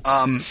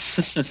 And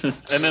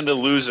then the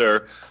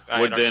loser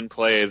would then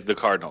play the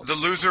Cardinals. The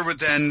loser would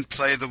then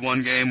play the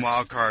 1-game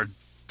wild card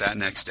that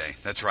next day.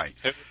 That's right.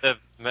 Who are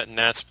the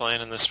Nats playing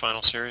in this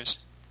final series?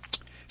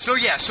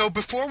 So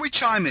before we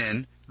chime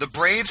in, the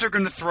Braves are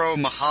going to throw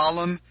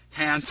Mahalam,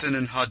 Hanson,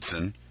 and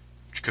Hudson,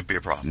 which could be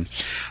a problem.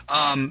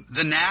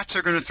 The Nats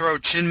are going to throw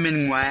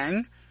Chin-Min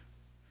Wang,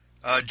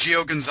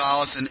 Gio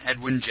Gonzalez, and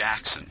Edwin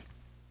Jackson.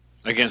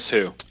 Against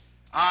who?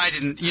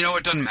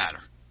 It doesn't matter.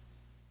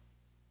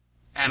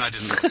 And I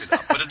didn't look it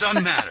up, but it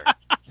doesn't matter.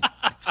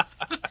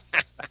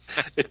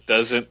 It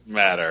doesn't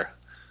matter.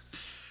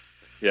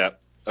 Yep.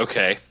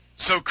 Okay.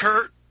 So,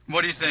 Kurt, what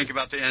do you think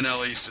about the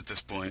NL East at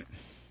this point?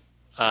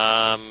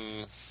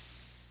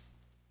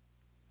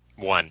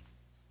 1.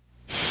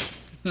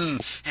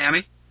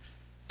 Hammy?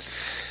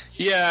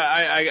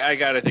 Yeah, I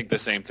got to think the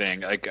same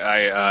thing.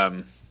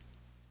 And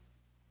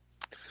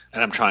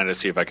I'm trying to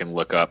see if I can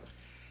look up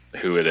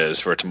who it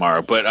is for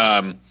tomorrow. But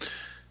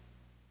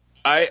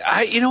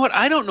you know what?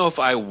 I don't know if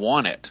I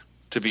want it,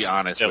 to be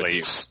honest with you.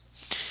 It's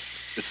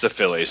the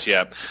Phillies,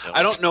 yeah. Phillies.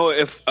 I don't know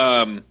if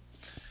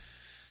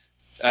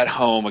at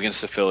home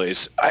against the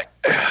Phillies. I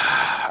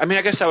mean,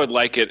 I guess I would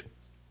like it.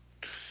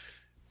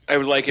 I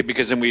would like it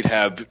because then we'd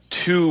have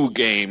 2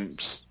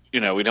 games. You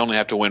know, we'd only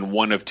have to win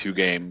one of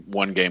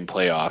 1-game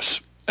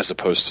playoffs as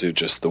opposed to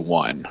just the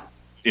one.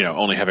 You know,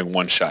 only having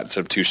 1 shot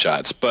instead of 2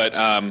 shots. But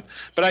I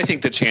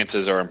think the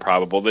chances are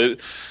improbable. The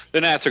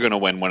Nats are going to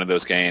win one of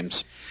those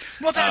games.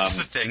 Well, that's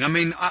the thing. I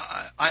mean,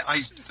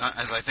 I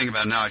as I think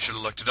about it now, I should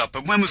have looked it up.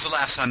 But when was the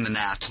last time the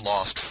Nats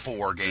lost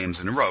 4 games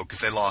in a row? Because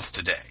they lost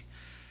today.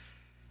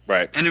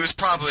 Right. And it was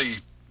probably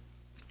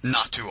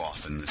not too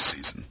often this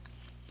season.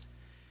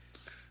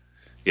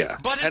 Yeah.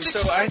 But it's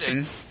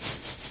exciting.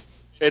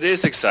 It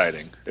is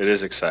exciting. It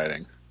is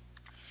exciting.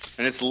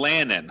 And it's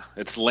Lannon.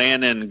 It's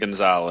Lannon,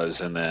 Gonzalez,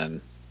 and then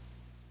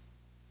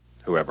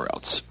whoever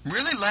else.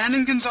 Really?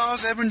 Lannon,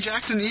 Gonzalez, Edwin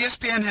Jackson?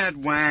 ESPN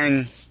had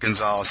Wang,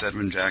 Gonzalez,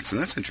 Edwin Jackson.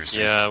 That's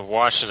interesting. Yeah,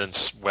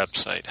 Washington's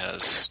website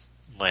has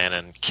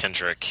Lannon,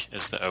 Kendrick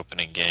as the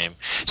opening game.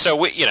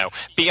 So,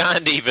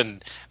 beyond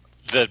even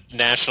the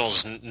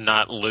Nationals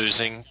not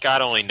losing,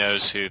 God only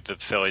knows who the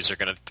Phillies are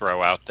going to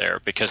throw out there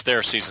because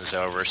their season's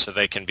over, so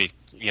they can be,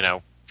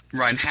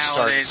 Right,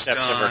 Halliday's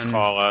September done.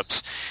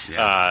 Call-ups.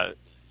 Yeah.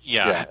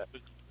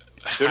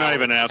 They're not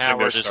even announcing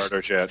their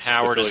starters yet.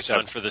 Howard is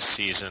done for the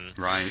season.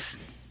 Right.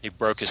 He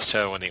broke his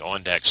toe in the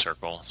on-deck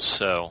circle.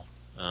 So,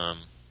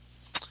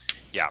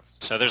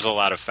 So there's a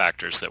lot of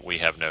factors that we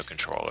have no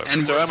control over.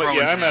 And so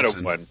I'm at a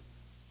 1.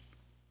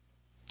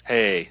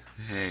 Hey.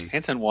 Hey.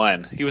 Hanson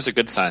won. He was a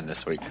good sign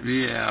this week.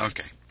 Yeah,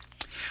 okay.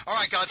 All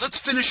right, guys, let's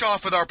finish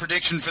off with our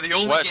prediction for the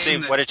only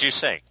game what did you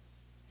say?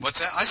 What's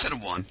that? I said a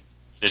 1.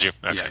 Did you?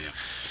 Okay. Yeah.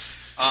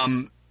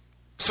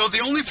 So the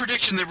only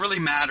prediction that really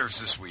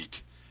matters this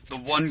week, the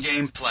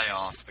 1-game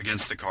playoff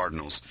against the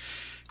Cardinals.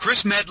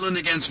 Chris Medlin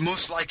against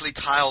most likely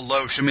Kyle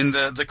Loesch. I mean,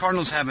 the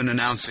Cardinals haven't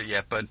announced it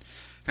yet, but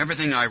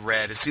everything I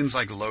read, it seems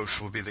like Loesch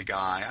will be the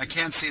guy. I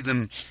can't see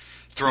them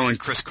throwing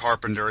Chris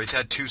Carpenter. He's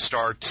had 2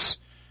 starts.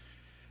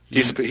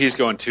 He's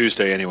going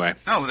Tuesday anyway.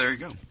 Oh, there you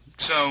go.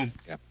 So,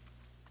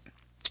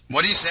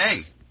 What do you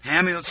say?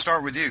 Hammy, let's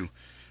start with you.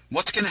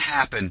 What's going to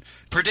happen?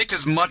 Predict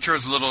as much or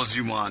as little as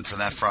you want for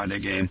that Friday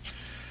game.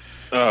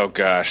 Oh,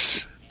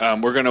 gosh.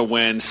 We're going to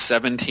win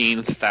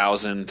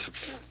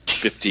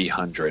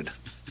 17,500.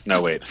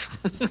 No, wait.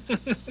 You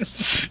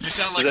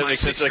sound like my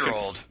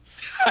 6-year-old.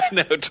 I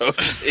know,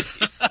 totally.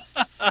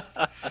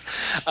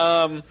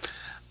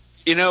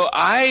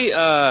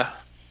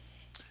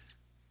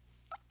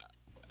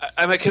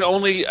 I can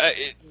only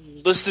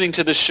listening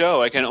to the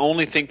show. I can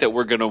only think that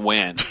we're going to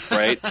win,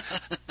 right?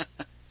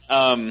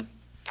 I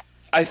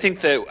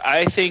think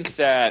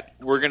that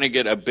we're going to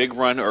get a big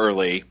run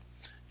early,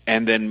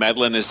 and then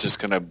Medlin is just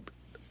going to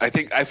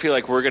I feel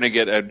like we're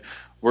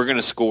going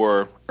to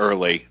score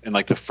early in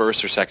like the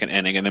first or second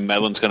inning, and then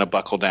Medlin's going to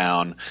buckle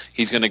down.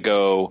 He's going to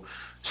go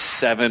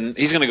 7.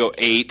 He's going to go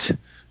 8,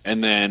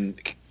 and then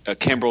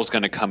Kimbrel's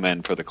going to come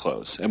in for the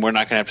close, and we're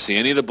not going to have to see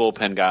any of the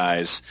bullpen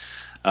guys.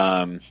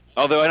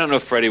 Although I don't know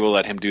if Freddie will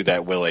let him do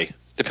that, Willie,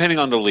 depending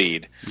on the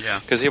lead. Yeah,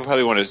 because he'll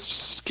probably want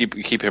to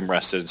keep him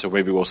rested. So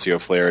maybe we'll see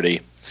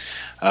O'Flaherty.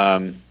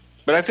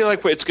 But I feel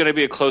like it's going to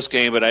be a close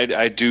game. But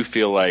I do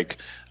feel like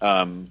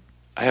I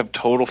have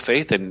total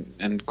faith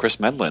in Chris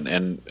Medlin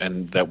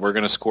and that we're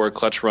going to score a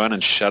clutch run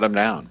and shut him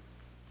down.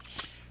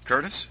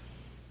 Curtis?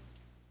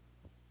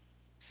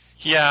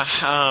 Yeah,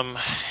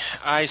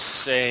 I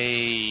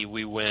say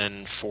we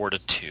win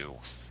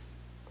 4-2.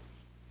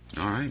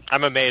 All right.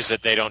 I'm amazed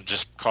that they don't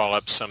just call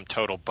up some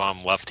total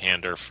bum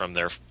left-hander from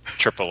their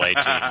AAA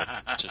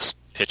team and just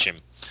pitch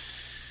him.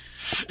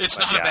 It's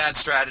not a bad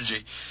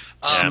strategy.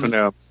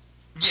 No.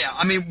 Yeah,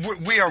 I mean,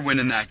 we are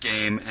winning that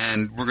game,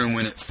 and we're going to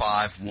win it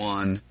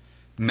 5-1.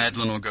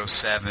 Medlin will go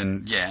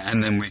 7,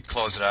 and then we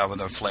close it out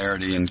with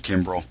O'Flaherty and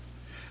Kimbrel.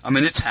 I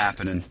mean, it's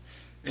happening.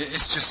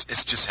 It's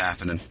just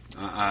happening,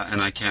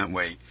 and I can't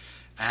wait.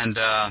 And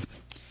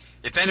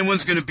if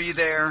anyone's going to be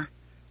there,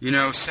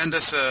 send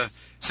us a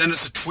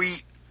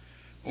tweet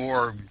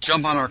or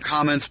jump on our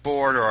comments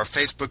board or our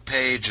Facebook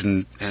page,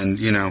 and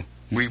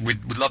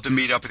we'd love to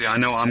meet up with you. I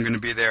know I'm going to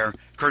be there.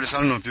 Curtis, I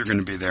don't know if you're going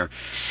to be there.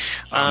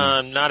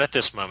 Not at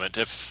this moment.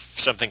 If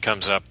something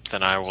comes up,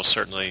 then I will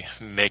certainly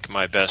make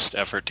my best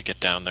effort to get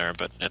down there,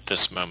 but at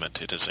this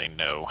moment it is a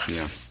no.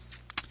 Yeah.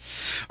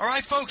 All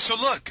right, folks, so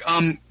look,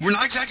 we're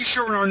not exactly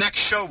sure when our next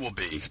show will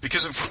be,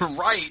 because if we're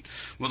right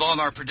with all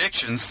our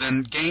predictions,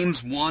 then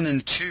games 1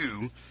 and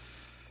 2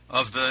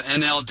 of the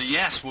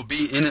NLDS will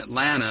be in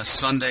Atlanta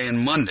Sunday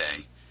and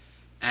Monday,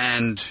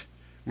 and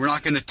we're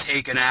not going to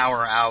take an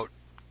hour out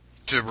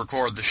to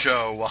record the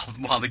show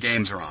while the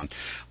games are on.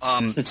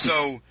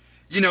 So,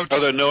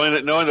 although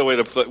knowing the way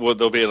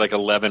they'll be at like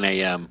 11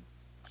 a.m.,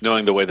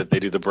 knowing the way that they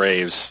do the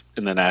Braves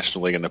in the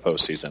National League in the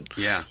postseason.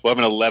 Yeah. We'll have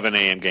an 11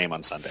 a.m. game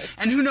on Sunday.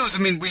 And who knows,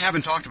 I mean, we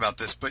haven't talked about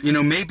this, but,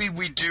 maybe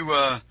we do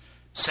a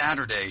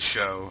Saturday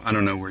show. I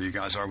don't know where you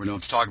guys are. We don't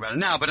have to talk about it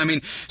now. But, I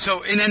mean,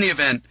 so in any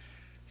event,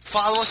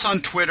 follow us on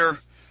Twitter.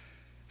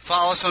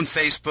 Follow us on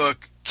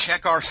Facebook.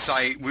 Check our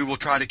site. We will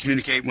try to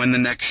communicate when the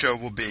next show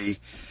will be.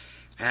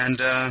 And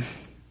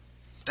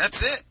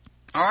that's it.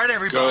 All right,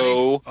 everybody.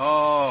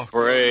 Go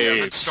Braves.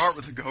 Yeah, let's start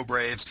with the Go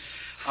Braves.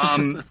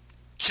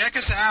 Check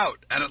us out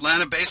at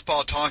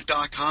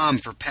AtlantaBaseballTalk.com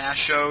for past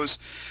shows,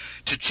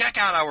 to check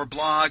out our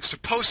blogs, to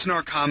post in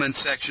our comments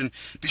section.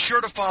 Be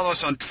sure to follow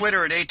us on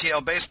Twitter at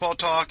ATL Baseball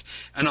Talk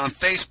and on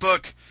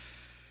Facebook.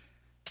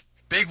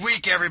 Big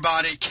week,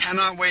 everybody.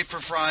 Cannot wait for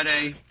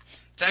Friday.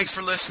 Thanks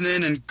for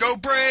listening, and go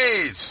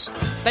Braves!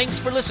 Thanks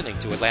for listening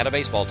to Atlanta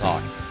Baseball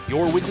Talk,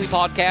 your weekly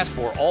podcast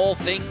for all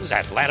things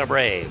Atlanta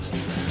Braves.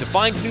 To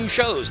find new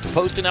shows, to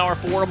post in our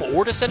forum,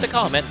 or to send a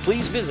comment,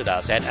 please visit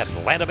us at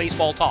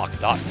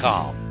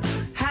AtlantaBaseballTalk.com.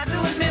 Had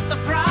to admit the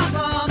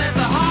problem, it's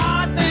a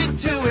hard thing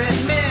to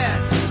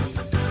admit.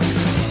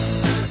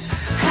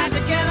 Had to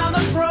get on the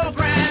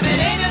program,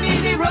 it ain't an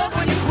easy road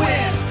when you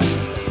quit.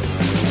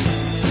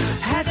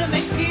 Had to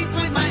make peace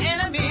with my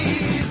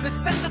enemies,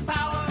 accept the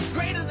power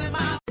greater than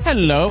my...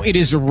 Hello, it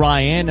is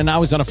Ryan, and I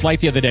was on a flight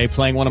the other day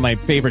playing one of my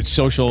favorite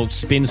social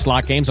spin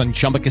slot games on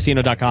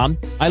ChumbaCasino.com.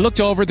 I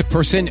looked over at the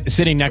person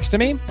sitting next to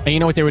me, and you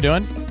know what they were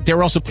doing? They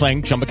were also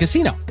playing Chumba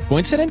Casino.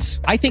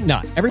 Coincidence? I think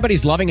not.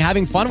 Everybody's loving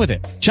having fun with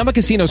it. Chumba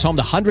Casino is home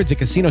to hundreds of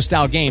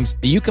casino-style games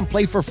that you can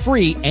play for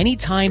free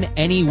anytime,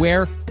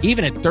 anywhere,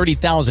 even at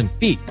 30,000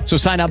 feet. So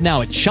sign up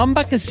now at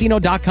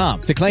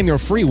ChumbaCasino.com to claim your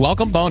free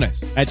welcome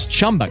bonus. That's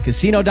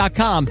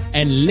ChumbaCasino.com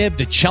and live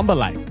the Chumba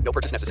life. No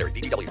purchase necessary.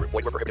 VGW. Void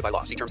where prohibited by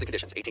law. See terms and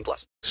conditions.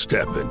 18+.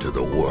 Step into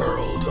the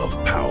world of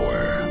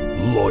power,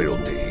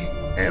 loyalty,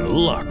 and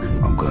luck.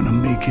 I'm going to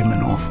make him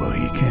an offer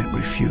he can't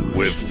refuse.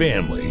 With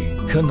family,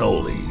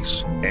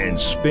 cannolis, and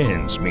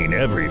spins mean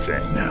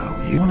everything.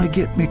 Now, you want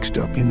to get mixed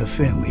up in the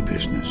family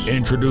business.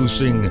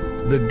 Introducing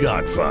The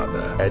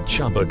Godfather at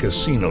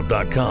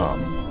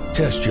ChumbaCasino.com.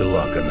 Test your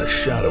luck in the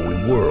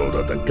shadowy world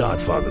of The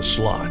Godfather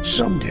slot.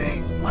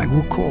 Someday, I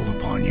will call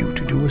upon you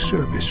to do a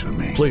service for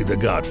me. Play The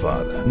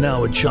Godfather,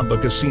 now at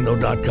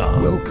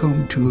ChumbaCasino.com.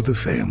 Welcome to the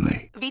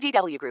family.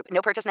 VGW Group.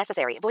 No purchase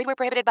necessary. Void where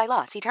prohibited by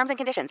law. See terms and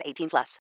conditions. 18+.